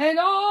 and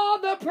all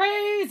the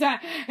praise,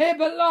 it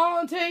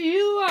belongs to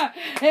you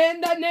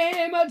in the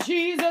name of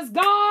Jesus,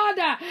 God.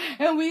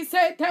 And we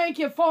say thank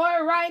you for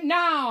it right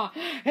now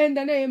in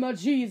the name of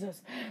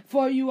Jesus.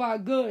 For you are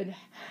good.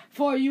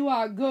 For you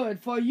are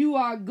good. For you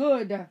are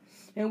good.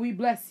 And we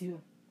bless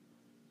you.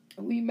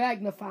 We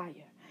magnify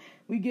you.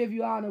 We give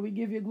you honor. We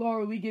give you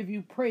glory. We give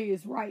you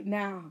praise right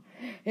now.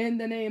 In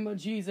the name of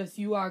Jesus,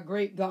 you are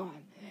great, God.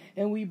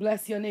 And we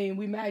bless your name.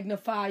 We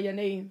magnify your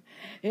name.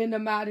 In the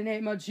mighty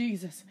name of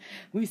Jesus,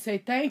 we say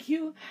thank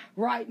you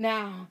right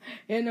now.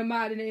 In the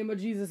mighty name of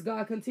Jesus,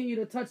 God, continue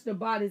to touch the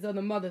bodies of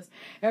the mothers.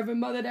 Every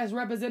mother that's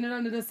represented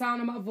under the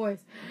sound of my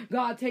voice.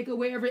 God, take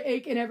away every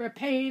ache and every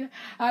pain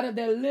out of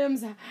their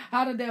limbs,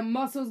 out of their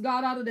muscles,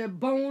 God, out of their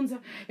bones.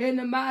 In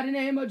the mighty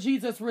name of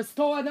Jesus,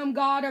 restore them,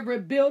 God, and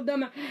rebuild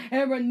them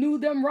and renew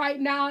them right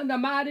now. In the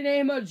mighty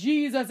name of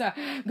Jesus,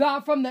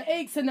 God, from the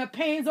aches and the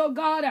pains, oh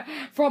God,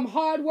 from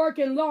hard work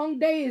and long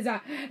days,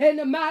 in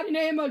the mighty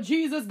name of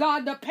Jesus,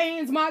 God, the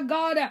pains, my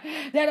God,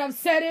 that have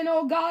set in,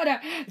 oh God,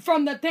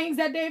 from the things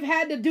that they've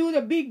had to do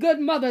to be good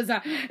mothers,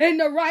 in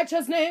the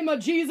righteous name of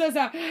Jesus,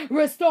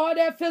 restore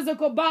their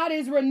physical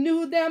bodies,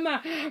 renew them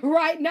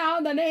right now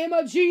in the name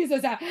of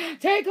Jesus.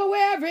 Take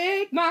away every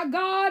ache, my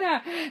God,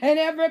 and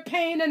every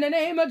pain in the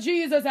name of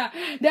Jesus,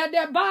 that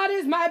their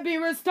bodies might be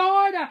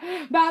restored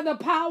by the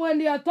power and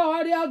the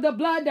authority of the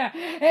blood,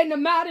 in the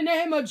mighty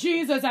name of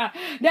Jesus,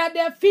 that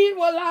their feet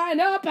will line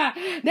up,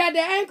 that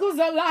their ankles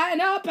will line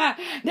up,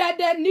 that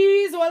their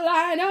knees will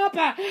line up,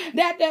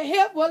 that the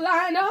hip will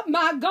line up,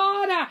 my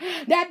God,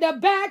 that the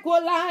back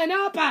will line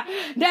up,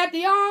 that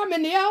the arm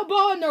and the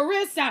elbow and the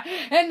wrist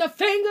and the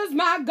fingers,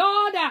 my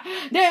God,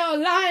 they'll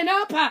line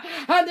up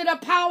under the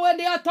power and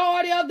the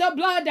authority of the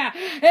blood,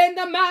 in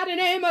the mighty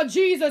name of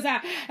Jesus.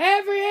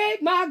 Every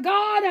ache, my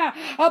God,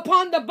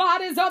 upon the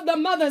bodies of the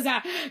mothers,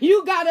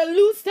 you got to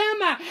loose them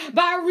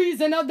by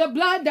reason of the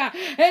blood,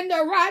 in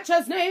the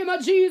righteous name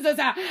of Jesus.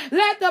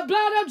 Let the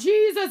blood of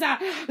Jesus,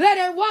 let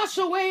it wash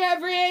away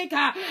every ache.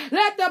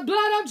 Let the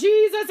blood of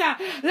Jesus,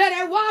 let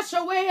it wash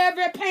away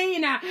every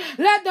pain.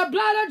 Let the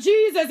blood of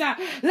Jesus,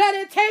 let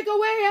it take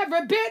away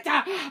every bit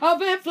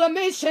of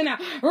inflammation.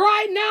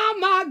 Right now,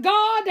 my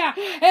God,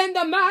 in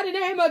the mighty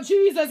name of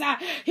Jesus,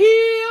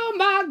 heal,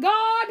 my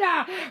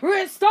God,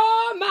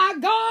 restore, my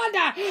God,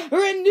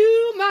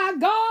 renew, my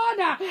God,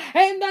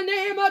 in the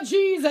name of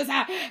Jesus.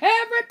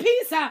 Every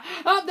piece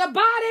of the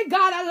body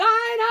got to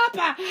line up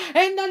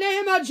in the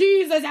name of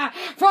Jesus.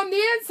 From the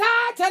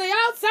inside to the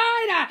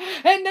outside,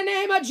 in the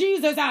name of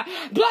Jesus.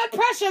 Blood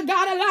pressure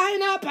gotta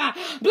line up,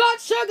 blood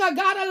sugar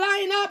gotta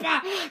line up,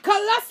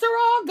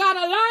 cholesterol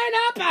gotta line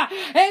up,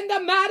 in the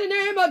mighty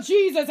name of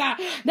Jesus.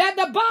 That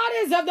the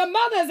bodies of the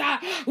mothers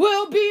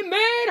will be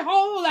made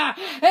whole,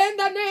 in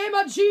the name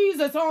of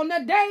Jesus. On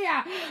the day,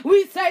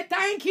 we say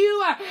thank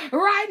you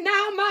right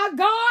now, my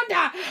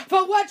God,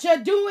 for what you're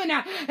doing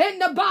in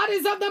the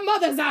bodies of the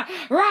mothers.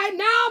 Right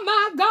now,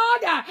 my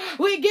God,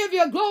 we give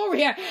you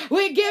glory,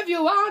 we give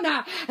you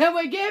honor, and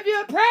we give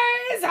you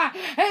praise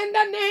in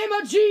the name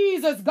of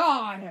Jesus,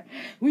 God.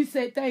 We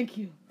say thank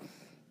you.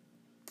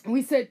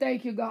 We say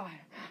thank you, God,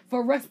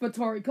 for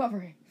respiratory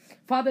covering.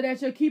 Father,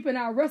 that you're keeping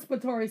our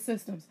respiratory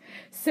systems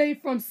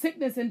safe from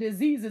sickness and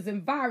diseases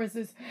and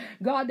viruses.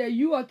 God, that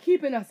you are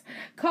keeping us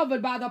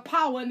covered by the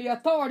power and the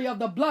authority of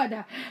the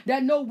blood,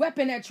 that no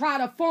weapon that try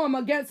to form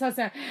against us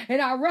in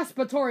our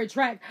respiratory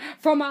tract,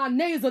 from our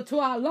nasal to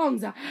our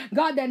lungs,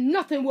 God, that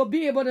nothing will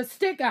be able to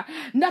stick,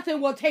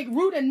 nothing will take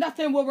root, and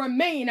nothing will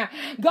remain.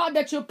 God,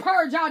 that you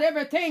purge out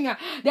everything that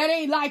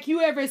ain't like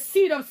you, every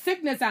seed of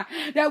sickness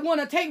that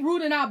want to take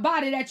root in our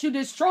body, that you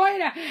destroy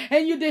it,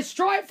 and you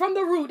destroy it from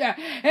the root.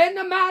 In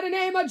the mighty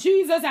name of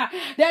Jesus,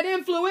 that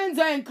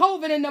influenza and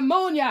COVID and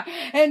pneumonia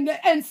and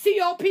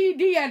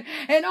COPD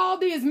and all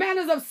these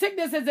manners of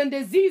sicknesses and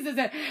diseases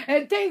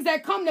and things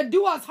that come to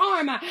do us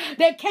harm,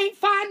 they can't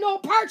find no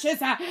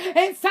purchase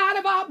inside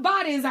of our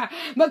bodies,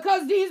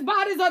 because these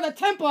bodies are the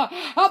temple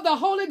of the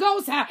Holy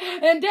Ghost,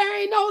 and there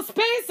ain't no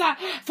space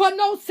for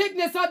no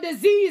sickness or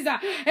disease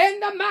in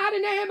the mighty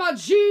name of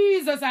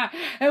Jesus.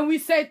 And we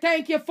say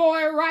thank you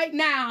for it right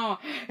now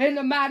in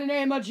the mighty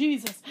name of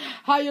Jesus.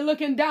 How you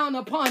looking down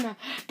upon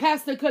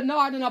Pastor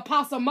Kennard and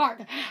Apostle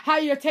Mark, how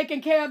you're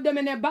taking care of them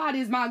in their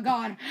bodies, my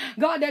God.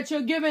 God, that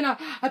you're giving a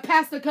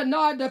Pastor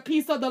Kennard the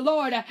peace of the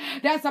Lord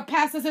that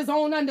surpasses his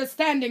own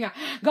understanding.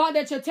 God,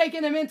 that you're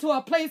taking him into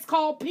a place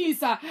called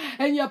peace,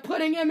 and you're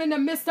putting him in the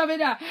midst of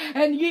it,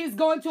 and he's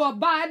going to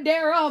abide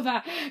thereof.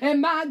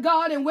 And my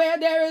God, and where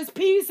there is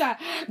peace,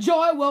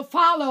 joy will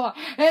follow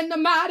in the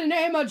mighty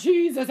name of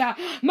Jesus.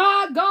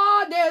 My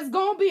God, there's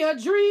going to be a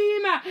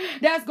dream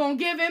that's going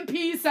to give him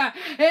peace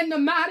in the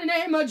mighty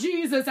name of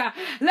Jesus.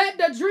 Let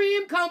the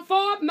dream come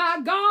forth, my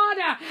God,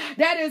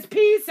 that his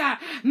peace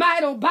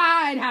might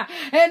abide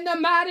in the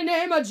mighty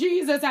name of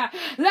Jesus.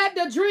 Let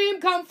the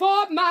dream come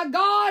forth, my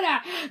God,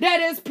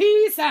 that his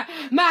peace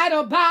might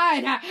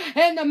abide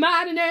in the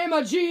mighty name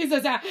of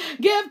Jesus.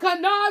 Give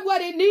Kennard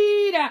what he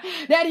needs,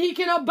 that he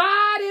can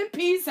abide in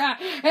peace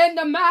in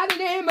the mighty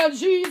name of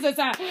Jesus.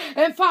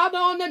 And Father,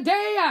 on the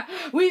day,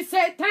 we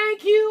say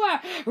thank you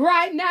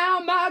right now,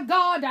 my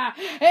God,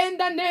 in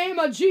the name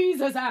of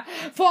Jesus,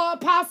 for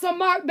Apostle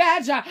Mark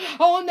Badger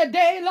on the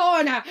day,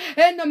 Lord,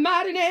 in the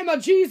mighty name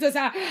of Jesus,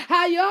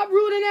 how you're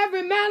uprooting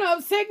every manner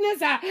of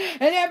sickness and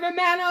every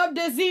manner of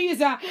disease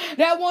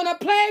that want to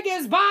plague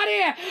his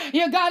body.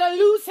 You got to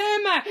loose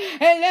him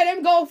and let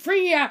him go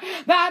free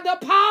by the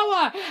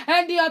power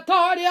and the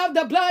authority of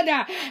the blood.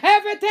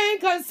 Everything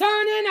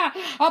concerning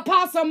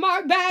Apostle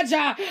Mark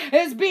Badger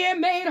is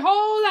being made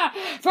whole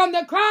from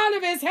the crown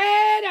of his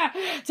head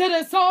to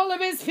the sole of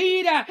his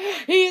feet.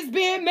 He is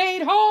being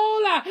made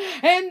whole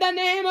in the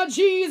name of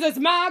Jesus,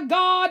 my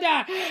God.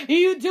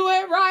 You do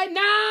it right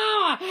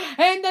now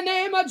in the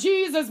name of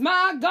Jesus,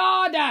 my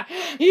God.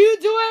 You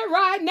do it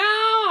right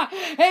now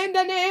in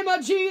the name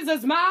of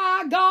Jesus,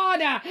 my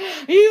God.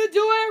 You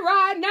do it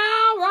right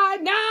now,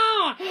 right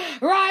now,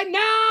 right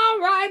now,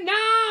 right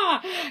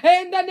now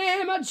in the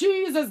name of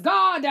Jesus,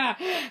 God.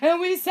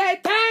 And we say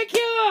thank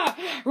you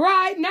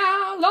right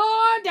now,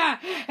 Lord,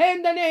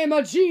 in the name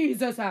of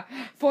Jesus,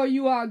 for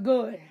you are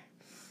good.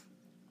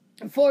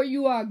 For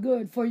you are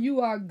good, for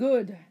you are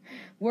good.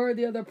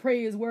 Worthy of the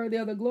praise, worthy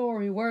of the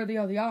glory, worthy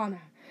of the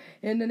honor.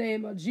 In the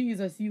name of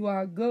Jesus, you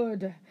are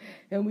good.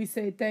 And we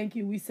say thank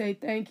you. We say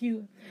thank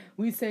you.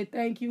 We say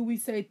thank you. We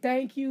say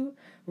thank you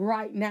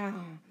right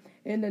now.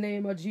 In the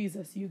name of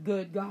Jesus, you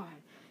good God.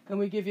 And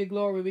we give you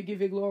glory. We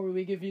give you glory.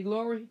 We give you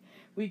glory.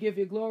 We give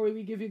you glory.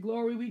 We give you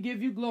glory. We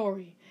give you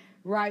glory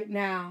right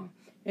now.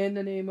 In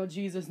the name of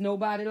Jesus.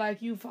 Nobody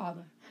like you,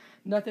 Father.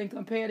 Nothing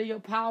compared to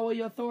your power,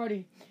 your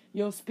authority,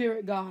 your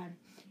spirit, God.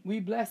 We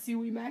bless you,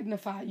 we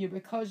magnify you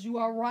because you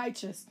are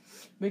righteous,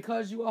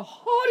 because you are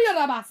holy.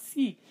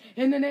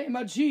 In the name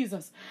of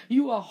Jesus,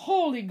 you are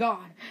holy,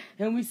 God.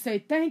 And we say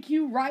thank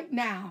you right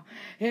now.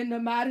 In the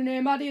mighty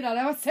name of Jesus,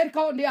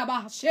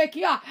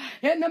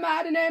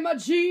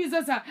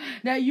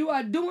 that you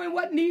are doing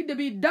what needs to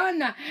be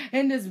done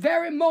in this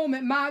very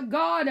moment, my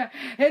God.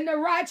 In the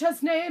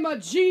righteous name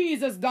of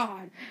Jesus,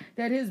 God,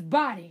 that his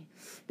body,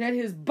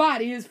 his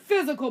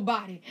physical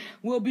body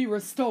will be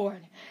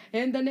restored.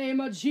 In the name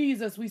of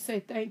Jesus, we say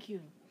thank you.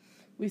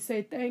 We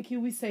say thank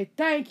you. We say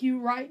thank you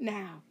right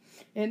now.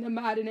 In the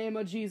mighty name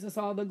of Jesus,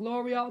 all the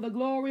glory, all the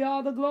glory,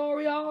 all the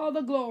glory, all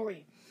the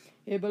glory.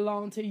 It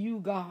belongs to you,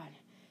 God.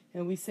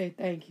 And we say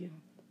thank you.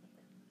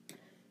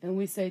 And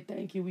we say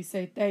thank you. We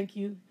say thank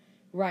you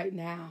right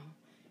now.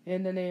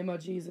 In the name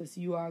of Jesus,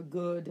 you are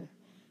good.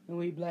 And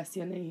we bless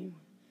your name.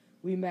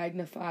 We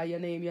magnify your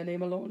name. Your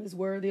name alone is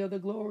worthy of the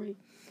glory,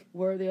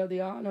 worthy of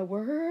the honor,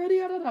 worthy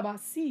of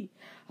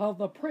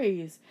the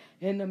praise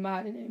in the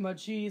mighty name of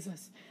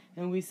Jesus.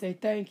 And we say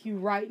thank you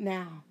right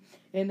now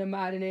in the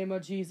mighty name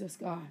of Jesus,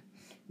 God.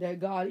 That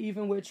God,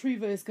 even where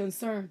Treva is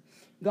concerned,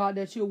 God,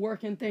 that you're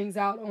working things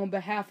out on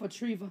behalf of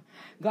Treva.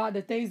 God,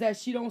 the things that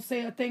she don't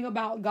say a thing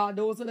about, God,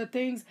 those are the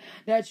things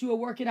that you are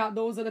working out.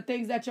 Those are the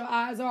things that your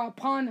eyes are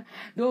upon.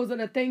 Those are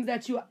the things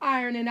that you are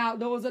ironing out.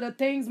 Those are the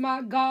things,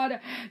 my God,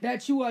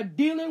 that you are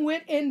dealing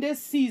with in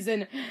this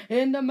season.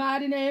 In the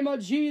mighty name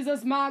of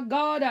Jesus, my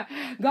God,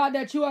 God,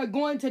 that you are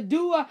going to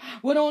do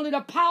what only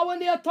the power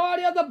and the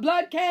authority of the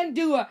blood can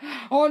do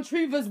on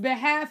Treva's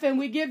behalf. And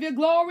we give you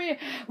glory,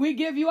 we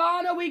give you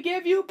honor, we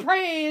give you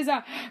praise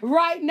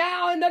right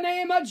now in the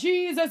name of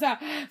Jesus.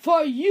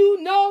 For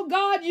you know,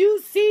 God,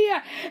 you see,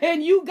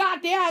 and you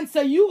got the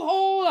answer. You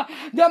hold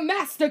the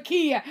master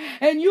key,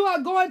 and you are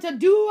going to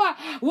do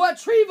what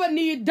Treva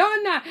need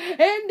done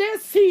in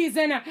this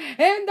season.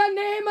 In the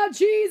name of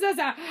Jesus,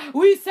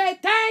 we say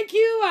thank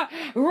you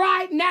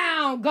right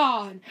now,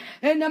 God.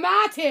 In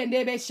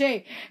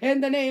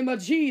the name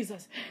of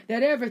Jesus,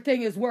 that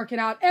everything is working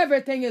out.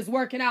 Everything is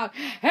working out.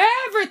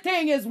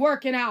 Everything is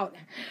working out.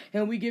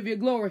 And we give you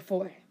glory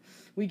for it.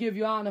 We give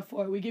you honor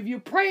for it. We give you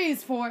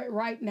praise for it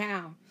right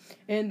now.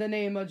 In the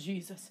name of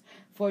Jesus.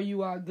 For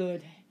you are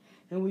good.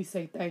 And we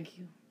say thank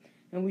you.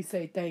 And we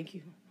say thank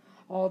you.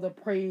 All the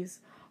praise,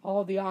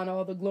 all the honor,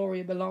 all the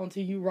glory belong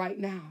to you right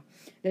now.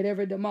 That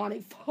every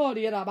demonic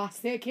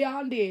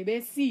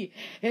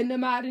in the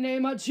mighty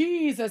name of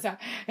Jesus,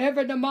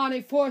 every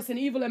demonic force and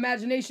evil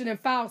imagination and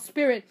foul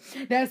spirit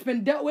that's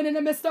been dealt with in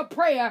the midst of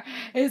prayer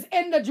is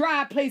in the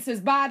dry places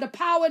by the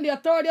power and the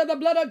authority of the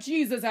blood of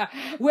Jesus,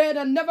 where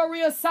they'll never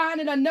reassign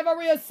and they'll never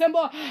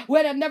reassemble,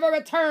 where they'll never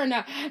return,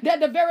 that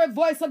the very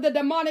voice of the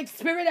demonic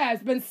spirit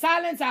has been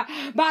silenced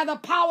by the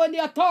power and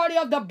the authority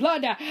of the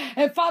blood.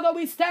 And Father,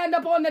 we stand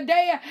up on the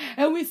day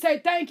and we say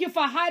thank you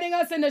for hiding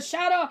us in the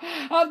shadow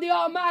of the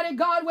Almighty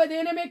God, where the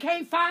enemy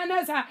can't find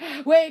us,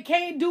 where it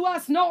can't do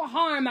us no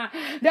harm.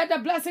 That the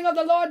blessing of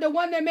the Lord, the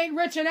one that make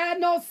rich and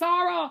add no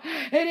sorrow,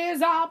 it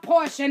is our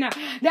portion.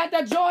 That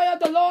the joy of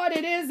the Lord,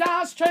 it is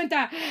our strength.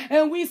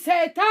 And we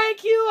say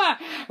thank you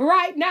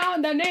right now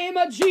in the name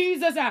of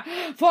Jesus,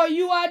 for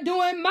you are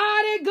doing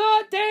mighty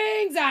good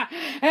things.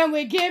 And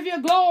we give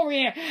you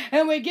glory,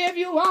 and we give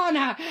you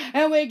honor,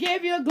 and we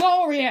give you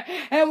glory,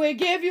 and we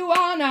give you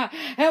honor,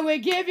 and we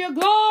give you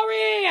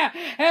glory,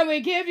 and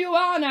we give you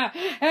honor,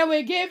 and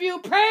we give you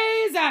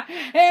praise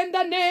in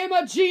the name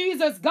of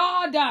Jesus,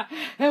 God.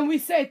 And we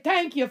say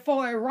thank you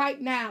for it right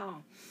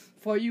now.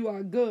 For you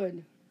are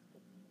good.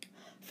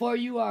 For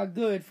you are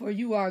good. For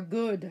you are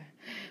good.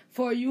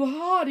 For you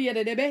are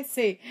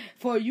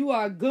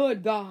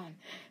good, God.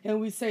 And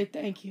we say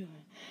thank you.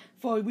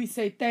 For we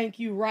say thank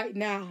you right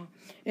now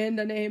in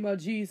the name of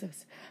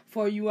Jesus.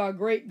 For you are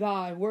great,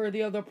 God,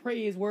 worthy of the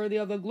praise, worthy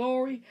of the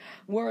glory,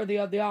 worthy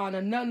of the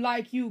honor. None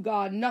like you,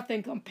 God,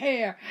 nothing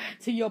compare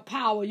to your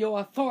power, your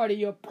authority,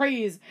 your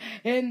praise.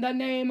 In the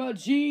name of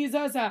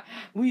Jesus,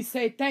 we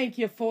say thank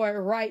you for it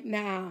right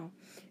now.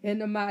 In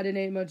the mighty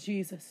name of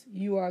Jesus,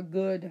 you are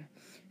good.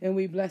 And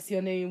we bless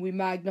your name. We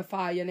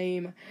magnify your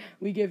name.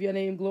 We give your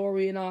name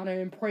glory and honor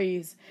and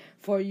praise.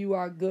 For you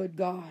are good,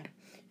 God.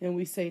 And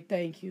we say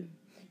thank you.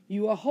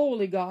 You are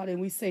holy, God,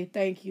 and we say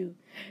thank you.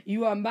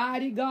 You are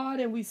mighty, God,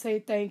 and we say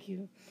thank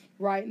you.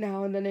 Right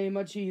now, in the name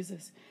of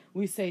Jesus,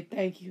 we say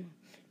thank you.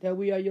 That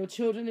we are your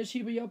children and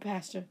sheep of your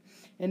pasture.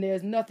 And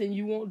there's nothing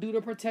you won't do to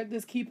protect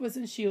us, keep us,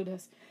 and shield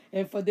us.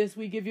 And for this,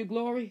 we give you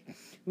glory.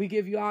 We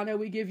give you honor.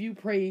 We give you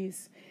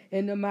praise.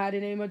 In the mighty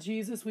name of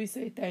Jesus, we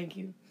say thank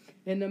you.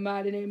 In the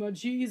mighty name of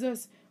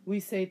Jesus, we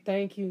say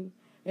thank you.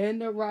 In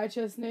the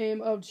righteous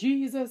name of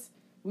Jesus,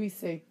 we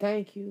say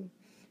thank you.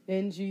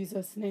 In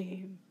Jesus'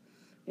 name.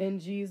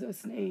 In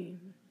Jesus'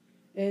 name.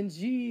 In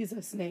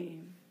Jesus'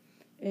 name.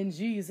 In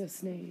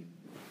Jesus' name.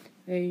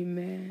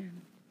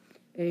 Amen.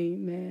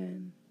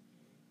 Amen.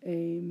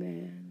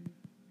 Amen.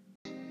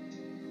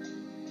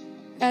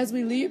 As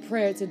we lead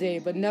prayer today,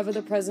 but never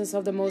the presence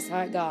of the Most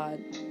High God,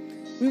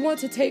 we want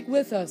to take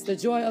with us the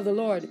joy of the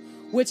Lord,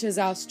 which is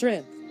our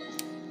strength,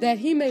 that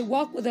he may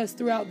walk with us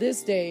throughout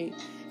this day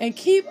and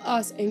keep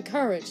us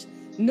encouraged,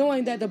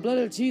 knowing that the blood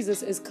of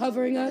Jesus is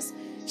covering us,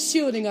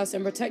 shielding us,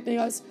 and protecting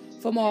us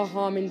from all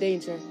harm and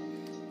danger.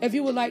 If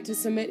you would like to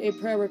submit a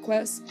prayer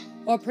request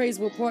or praise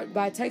report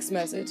by text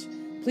message,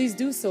 please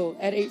do so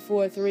at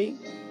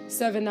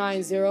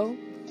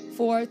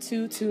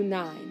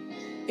 843-790-4229.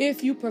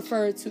 If you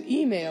prefer to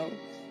email,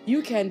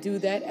 you can do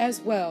that as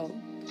well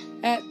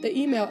at the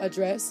email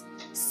address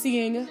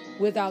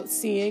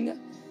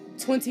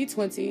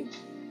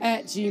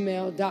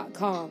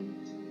seeingwithoutseeing2020@gmail.com.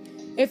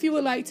 If you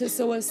would like to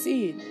sow a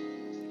seed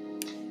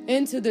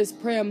into this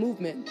prayer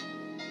movement,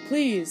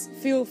 please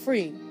feel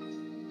free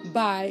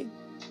by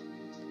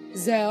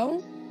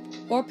Zelle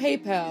or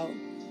PayPal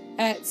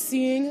at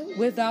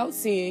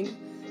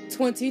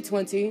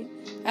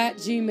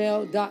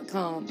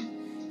seeingwithoutseeing2020@gmail.com.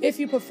 If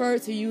you prefer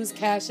to use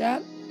Cash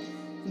App,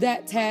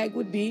 that tag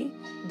would be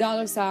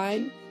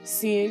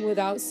 $seeing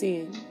without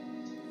seeing.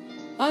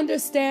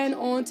 Understand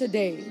on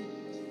today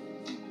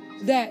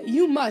that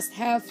you must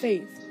have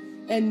faith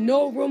and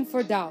no room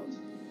for doubt.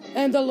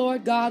 And the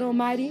Lord God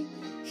Almighty,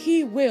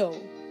 he will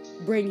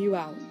bring you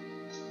out.